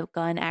this, the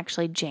gun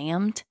actually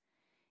jammed.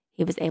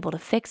 He was able to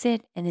fix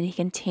it, and then he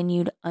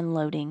continued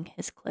unloading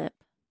his clip.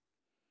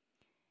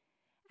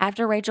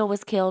 After Rachel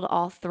was killed,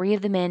 all three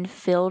of the men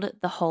filled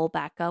the hole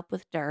back up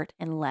with dirt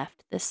and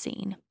left the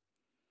scene.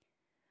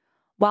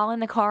 While in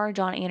the car,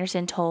 John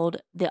Anderson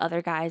told the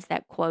other guys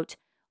that, quote,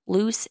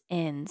 loose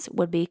ends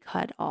would be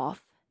cut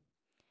off,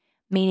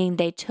 meaning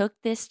they took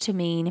this to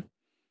mean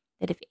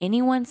that if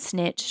anyone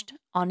snitched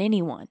on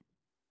anyone,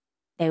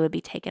 they would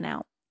be taken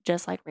out,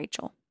 just like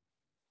Rachel.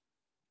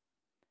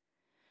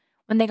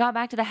 When they got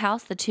back to the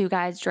house, the two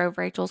guys drove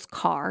Rachel's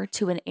car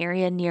to an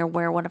area near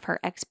where one of her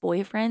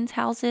ex-boyfriend's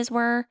houses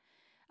were,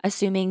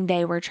 assuming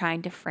they were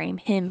trying to frame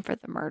him for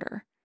the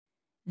murder.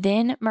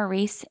 Then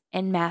Maurice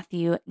and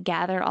Matthew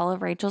gathered all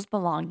of Rachel's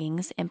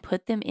belongings and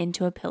put them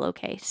into a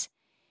pillowcase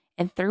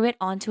and threw it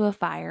onto a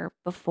fire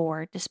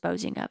before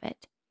disposing of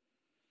it.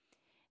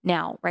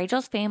 Now,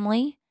 Rachel's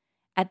family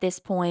at this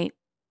point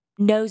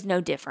knows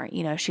no different.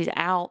 You know, she's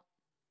out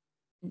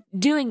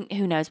doing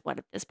who knows what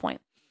at this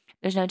point.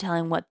 There's no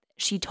telling what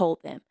she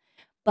told them.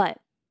 But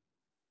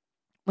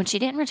when she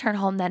didn't return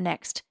home that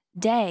next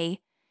day,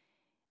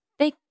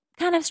 they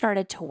kind of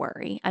started to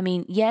worry. I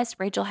mean, yes,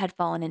 Rachel had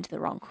fallen into the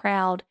wrong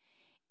crowd,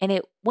 and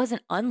it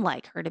wasn't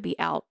unlike her to be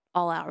out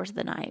all hours of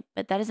the night,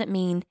 but that doesn't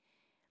mean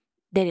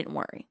they didn't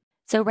worry.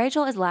 So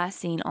Rachel is last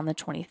seen on the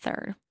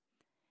 23rd,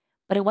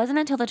 but it wasn't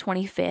until the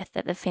 25th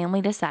that the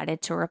family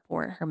decided to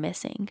report her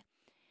missing.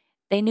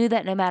 They knew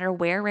that no matter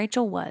where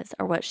Rachel was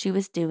or what she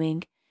was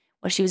doing,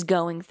 what she was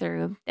going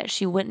through, that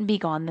she wouldn't be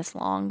gone this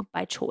long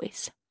by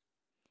choice.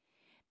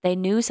 They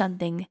knew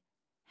something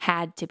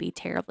had to be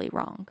terribly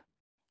wrong.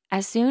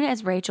 As soon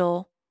as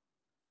Rachel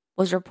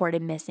was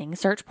reported missing,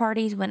 search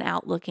parties went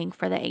out looking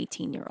for the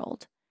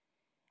 18-year-old,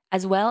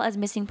 as well as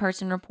missing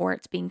person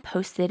reports being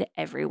posted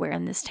everywhere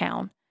in this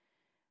town.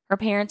 Her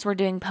parents were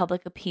doing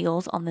public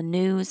appeals on the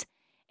news,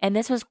 and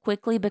this was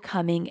quickly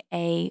becoming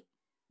a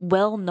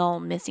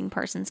well-known missing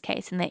persons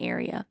case in the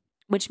area,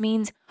 which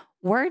means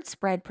word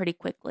spread pretty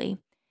quickly,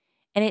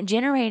 and it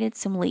generated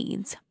some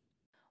leads.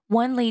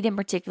 One lead in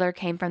particular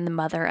came from the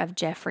mother of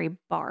Jeffrey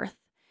Barth,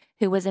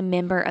 who was a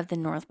member of the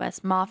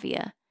Northwest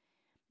Mafia.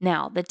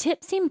 Now, the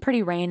tip seemed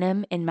pretty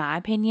random, in my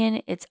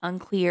opinion. It's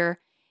unclear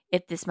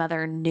if this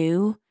mother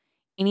knew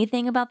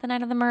anything about the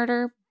night of the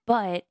murder,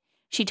 but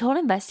she told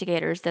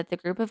investigators that the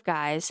group of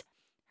guys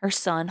her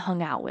son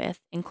hung out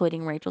with,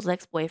 including Rachel's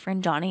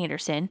ex-boyfriend, John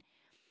Anderson,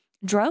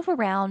 drove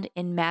around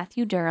in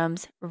Matthew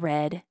Durham's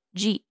red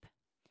Jeep.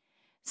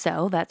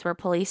 So that's where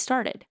police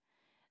started.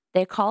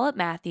 They call up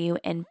Matthew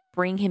and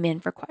bring him in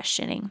for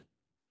questioning.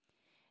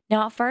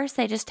 Now, at first,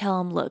 they just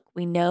tell him, look,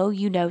 we know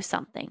you know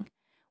something.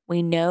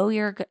 We know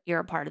you're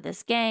a part of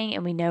this gang,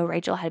 and we know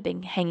Rachel had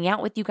been hanging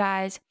out with you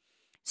guys,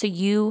 so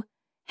you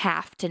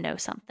have to know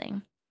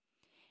something.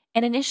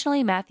 And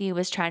initially, Matthew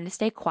was trying to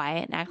stay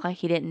quiet and act like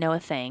he didn't know a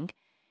thing.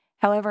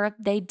 However,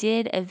 they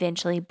did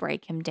eventually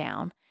break him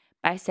down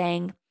by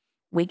saying,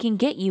 we can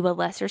get you a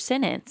lesser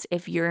sentence.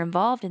 If you're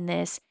involved in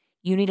this,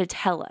 you need to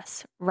tell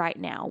us right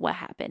now what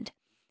happened.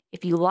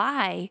 If you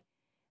lie,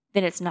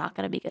 then it's not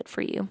going to be good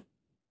for you.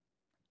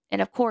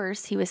 And of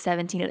course, he was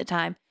 17 at the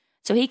time,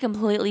 so he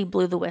completely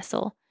blew the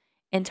whistle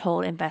and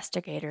told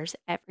investigators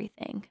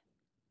everything.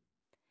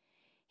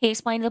 He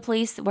explained to the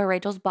police where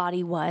Rachel's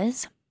body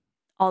was,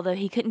 although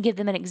he couldn't give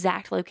them an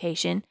exact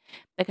location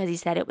because he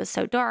said it was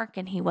so dark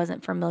and he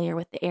wasn't familiar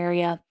with the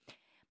area.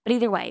 But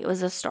either way, it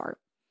was a start.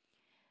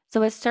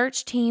 So a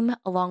search team,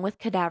 along with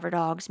cadaver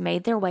dogs,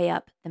 made their way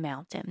up the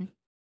mountain.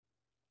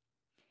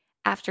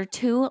 After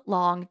 2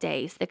 long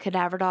days, the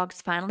cadaver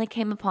dogs finally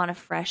came upon a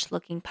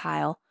fresh-looking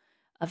pile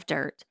of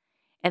dirt,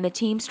 and the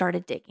team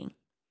started digging.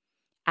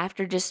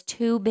 After just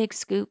 2 big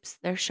scoops,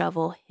 their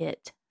shovel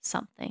hit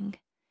something.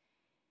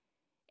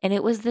 And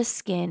it was the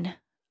skin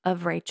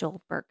of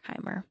Rachel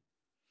Burkheimer.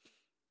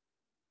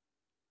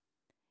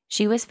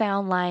 She was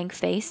found lying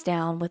face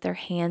down with her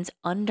hands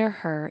under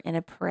her in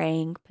a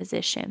praying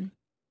position.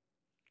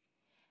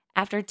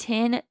 After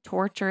 10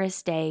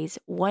 torturous days,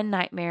 one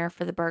nightmare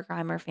for the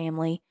Burkheimer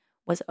family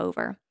was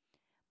over,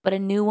 but a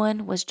new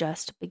one was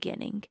just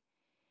beginning.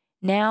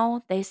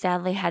 Now they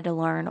sadly had to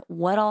learn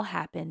what all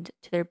happened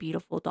to their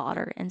beautiful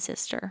daughter and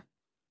sister.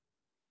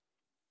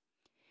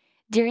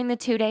 During the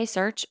 2-day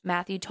search,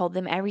 Matthew told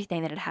them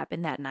everything that had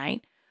happened that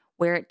night,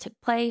 where it took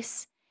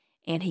place,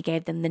 and he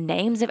gave them the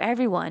names of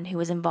everyone who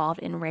was involved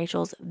in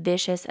Rachel's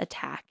vicious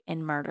attack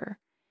and murder.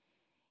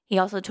 He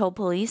also told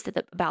police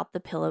about the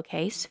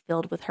pillowcase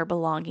filled with her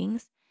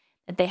belongings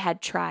that they had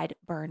tried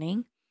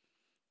burning.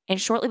 And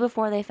shortly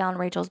before they found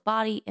Rachel's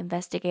body,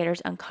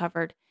 investigators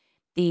uncovered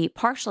the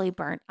partially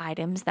burnt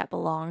items that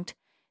belonged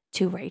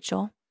to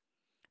Rachel,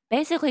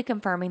 basically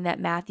confirming that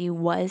Matthew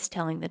was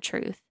telling the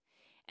truth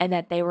and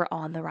that they were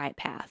on the right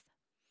path.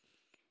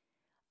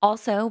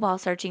 Also, while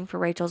searching for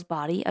Rachel's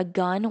body, a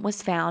gun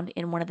was found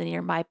in one of the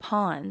nearby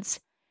ponds.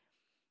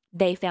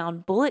 They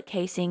found bullet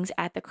casings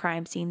at the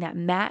crime scene that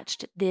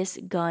matched this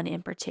gun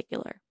in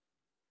particular,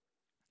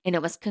 and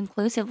it was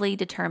conclusively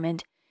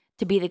determined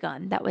to be the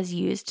gun that was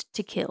used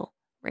to kill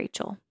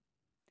Rachel.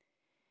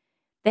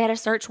 They had a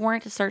search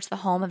warrant to search the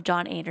home of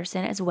John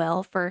Anderson as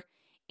well for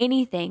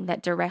anything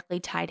that directly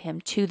tied him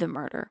to the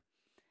murder.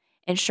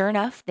 And sure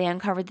enough, they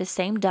uncovered the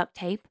same duct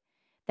tape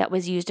that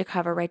was used to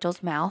cover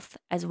Rachel's mouth,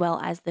 as well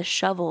as the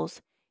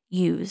shovels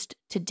used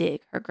to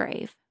dig her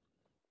grave.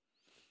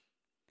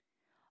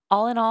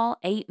 All in all,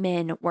 8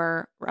 men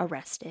were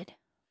arrested.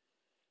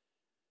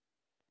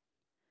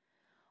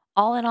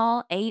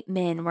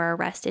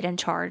 And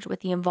charged with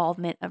the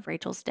involvement of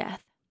Rachel's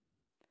death.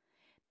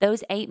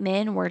 Those 8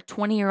 men were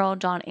 20-year-old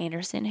John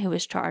Anderson, who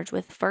was charged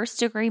with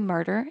first-degree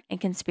murder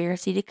and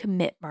conspiracy to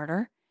commit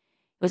murder.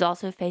 He was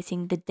also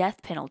facing the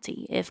death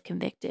penalty if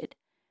convicted.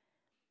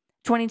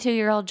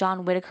 22-year-old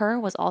John Whitaker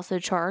was also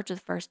charged with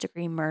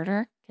first-degree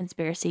murder,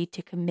 conspiracy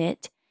to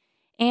commit,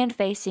 and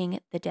facing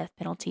the death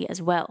penalty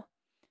as well.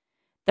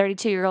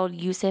 32-year-old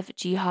Yusuf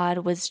Jihad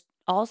was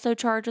also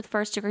charged with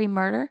first-degree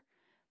murder,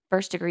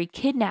 first-degree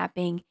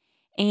kidnapping,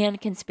 and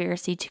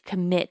conspiracy to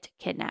commit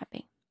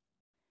kidnapping.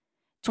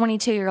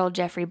 22-year-old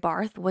Jeffrey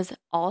Barth was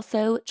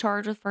also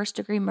charged with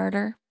first-degree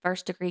murder,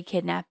 first-degree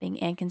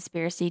kidnapping, and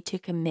conspiracy to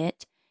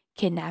commit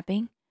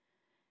kidnapping.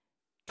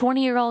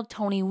 20-year-old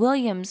Tony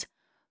Williams,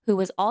 who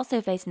was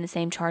also facing the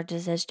same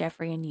charges as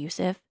Jeffrey and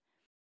Yusuf.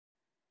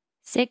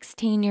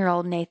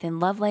 16-year-old Nathan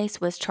Lovelace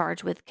was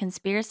charged with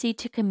conspiracy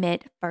to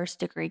commit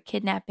first-degree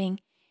kidnapping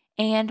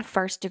and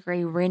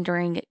first-degree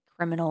rendering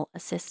criminal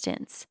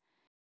assistance.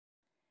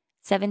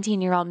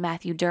 17-year-old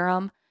Matthew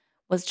Durham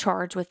was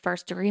charged with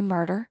first-degree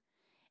murder.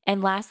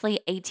 And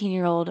lastly,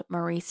 18-year-old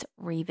Maurice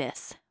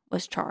Rivas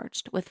was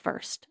charged with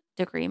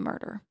first-degree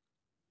murder.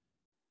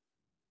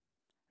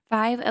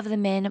 5 of the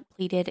men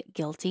pleaded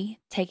guilty,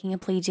 taking a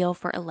plea deal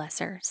for a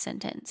lesser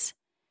sentence.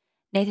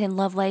 Nathan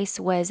Lovelace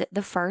was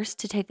the first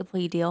to take the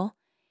plea deal.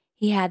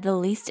 He had the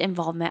least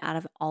involvement out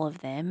of all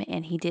of them,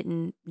 and he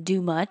didn't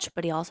do much,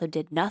 but he also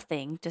did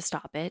nothing to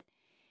stop it.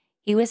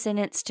 He was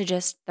sentenced to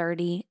just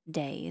 30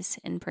 days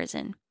in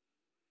prison.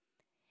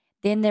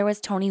 Then there was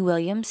Tony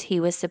Williams.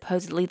 He was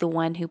supposedly the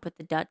one who put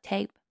the duct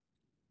tape.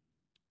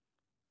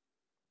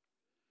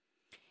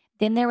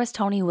 He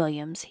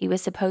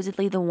was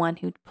supposedly the one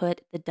who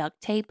put the duct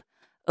tape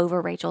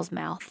over Rachel's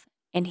mouth,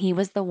 and he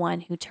was the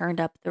one who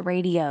turned up the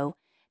radio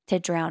to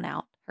drown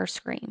out her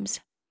screams.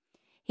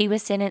 He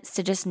was sentenced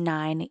to just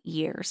 9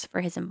 years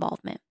for his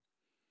involvement.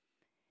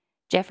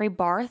 Jeffrey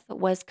Barth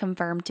was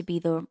confirmed to be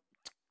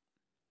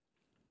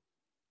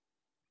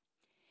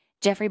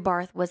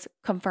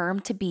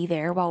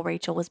there while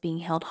Rachel was being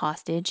held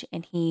hostage,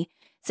 and he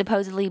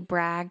supposedly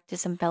bragged to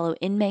some fellow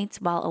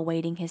inmates while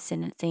awaiting his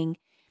sentencing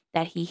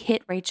that he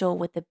hit Rachel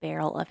with the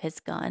barrel of his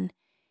gun.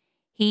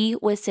 He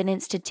was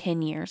sentenced to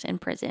 10 years in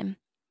prison.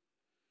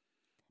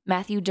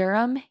 Matthew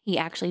Durham, he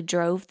actually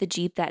drove the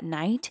Jeep that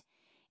night,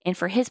 and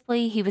for his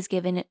plea, he was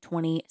given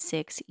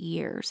 26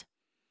 years.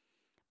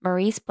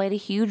 Maurice played a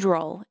huge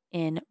role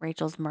in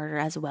Rachel's murder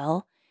as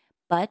well,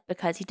 but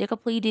because he took a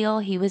plea deal,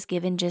 he was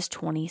given just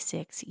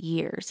 26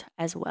 years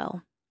as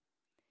well.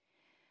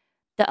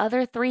 The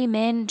other 3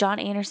 men, John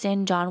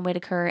Anderson, John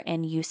Whitaker,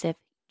 and Yusuf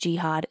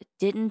Jihad,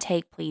 didn't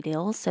take plea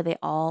deals, so they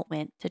all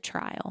went to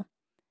trial.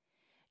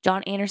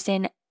 John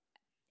Anderson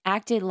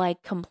acted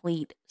like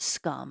complete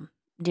scum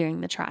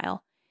during the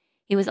trial.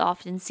 He was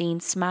often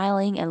seen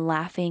smiling and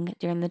laughing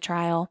during the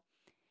trial.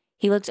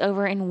 He looked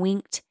over and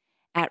winked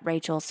at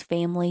Rachel's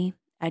family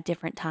at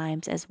different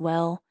times as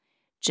well.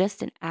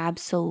 Just an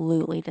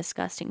absolutely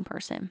disgusting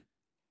person.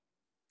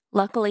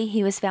 Luckily,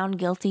 he was found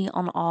guilty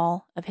on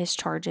all of his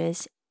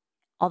charges.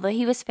 Although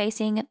he was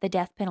facing the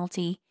death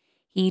penalty,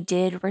 he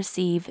did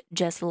receive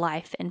just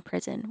life in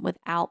prison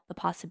without the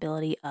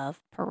possibility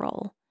of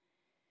parole.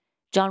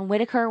 John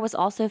Whitaker was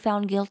also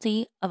found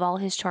guilty of all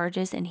his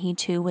charges, and he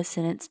too was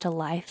sentenced to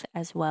life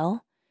as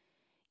well.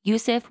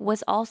 Yusuf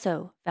was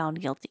also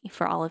found guilty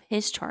for all of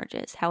his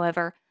charges.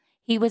 However,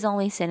 he was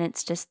only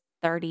sentenced to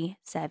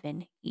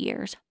 37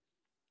 years.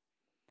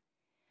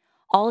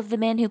 All of the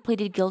men who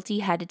pleaded guilty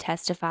had to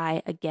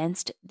testify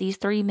against these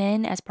 3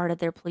 men as part of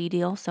their plea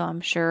deal, so I'm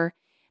sure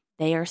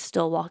they are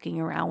still walking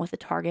around with a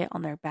target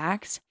on their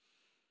backs.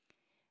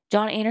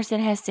 John Anderson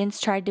has since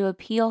tried to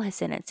appeal his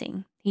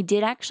sentencing. He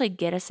did actually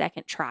get a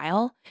second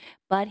trial,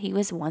 but he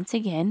was once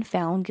again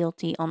found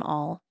guilty on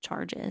all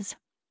charges.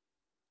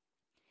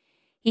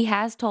 He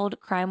has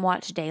told Crime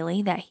Watch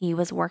Daily that he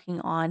was working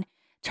on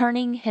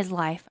turning his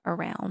life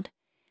around,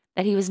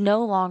 that he was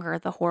no longer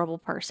the horrible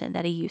person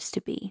that he used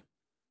to be.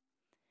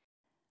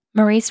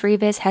 Maurice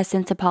Rivas has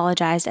since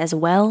apologized as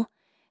well,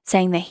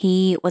 saying that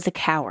he was a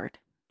coward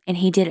and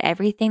he did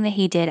everything that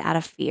he did out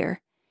of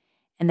fear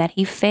and that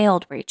he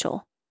failed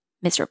Rachel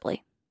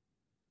miserably.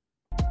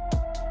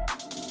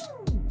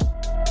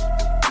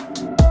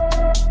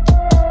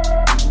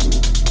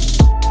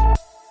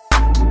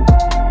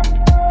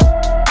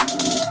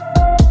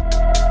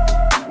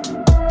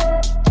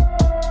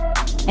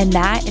 And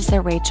that is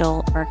the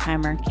Rachel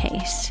Burkheimer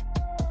case.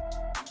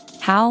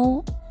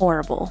 How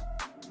horrible.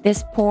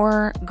 This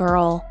poor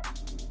girl,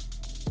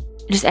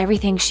 just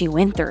everything she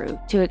went through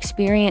to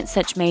experience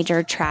such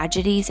major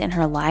tragedies in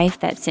her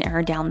life that sent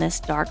her down this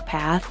dark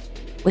path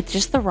with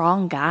just the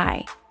wrong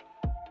guy.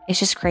 It's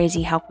just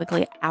crazy how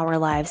quickly our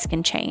lives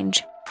can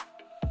change.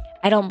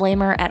 I don't blame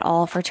her at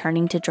all for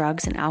turning to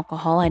drugs and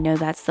alcohol. I know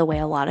that's the way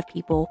a lot of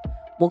people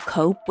will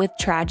cope with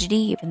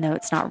tragedy, even though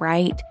it's not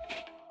right.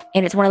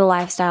 And it's one of the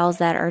lifestyles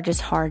that are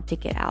just hard to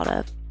get out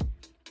of.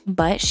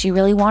 But she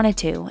really wanted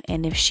to.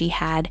 And if she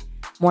had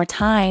more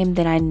time,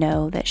 then I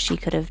know that she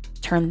could have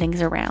turned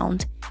things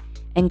around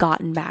and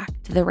gotten back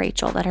to the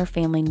Rachel that her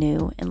family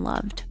knew and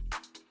loved.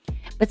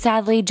 But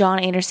sadly, John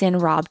Anderson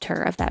robbed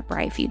her of that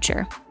bright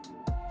future.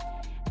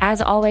 As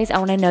always, I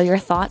want to know your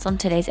thoughts on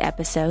today's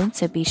episode,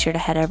 so be sure to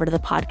head over to the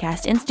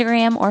podcast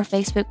Instagram or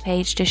Facebook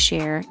page to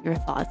share your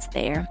thoughts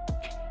there.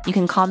 You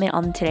can comment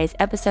on today's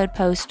episode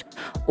post,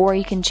 or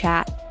you can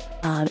chat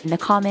in the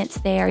comments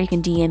there. You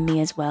can DM me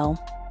as well,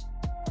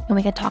 and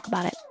we can talk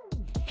about it.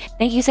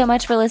 Thank you so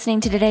much for listening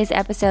to today's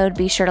episode.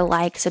 Be sure to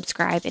like,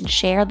 subscribe, and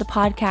share the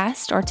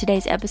podcast or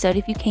today's episode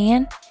if you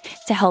can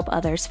to help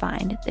others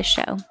find the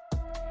show.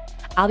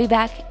 I'll be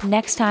back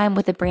next time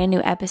with a brand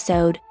new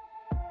episode.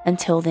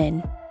 Until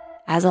then,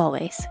 as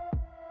always,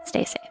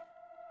 stay safe.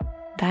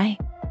 Bye.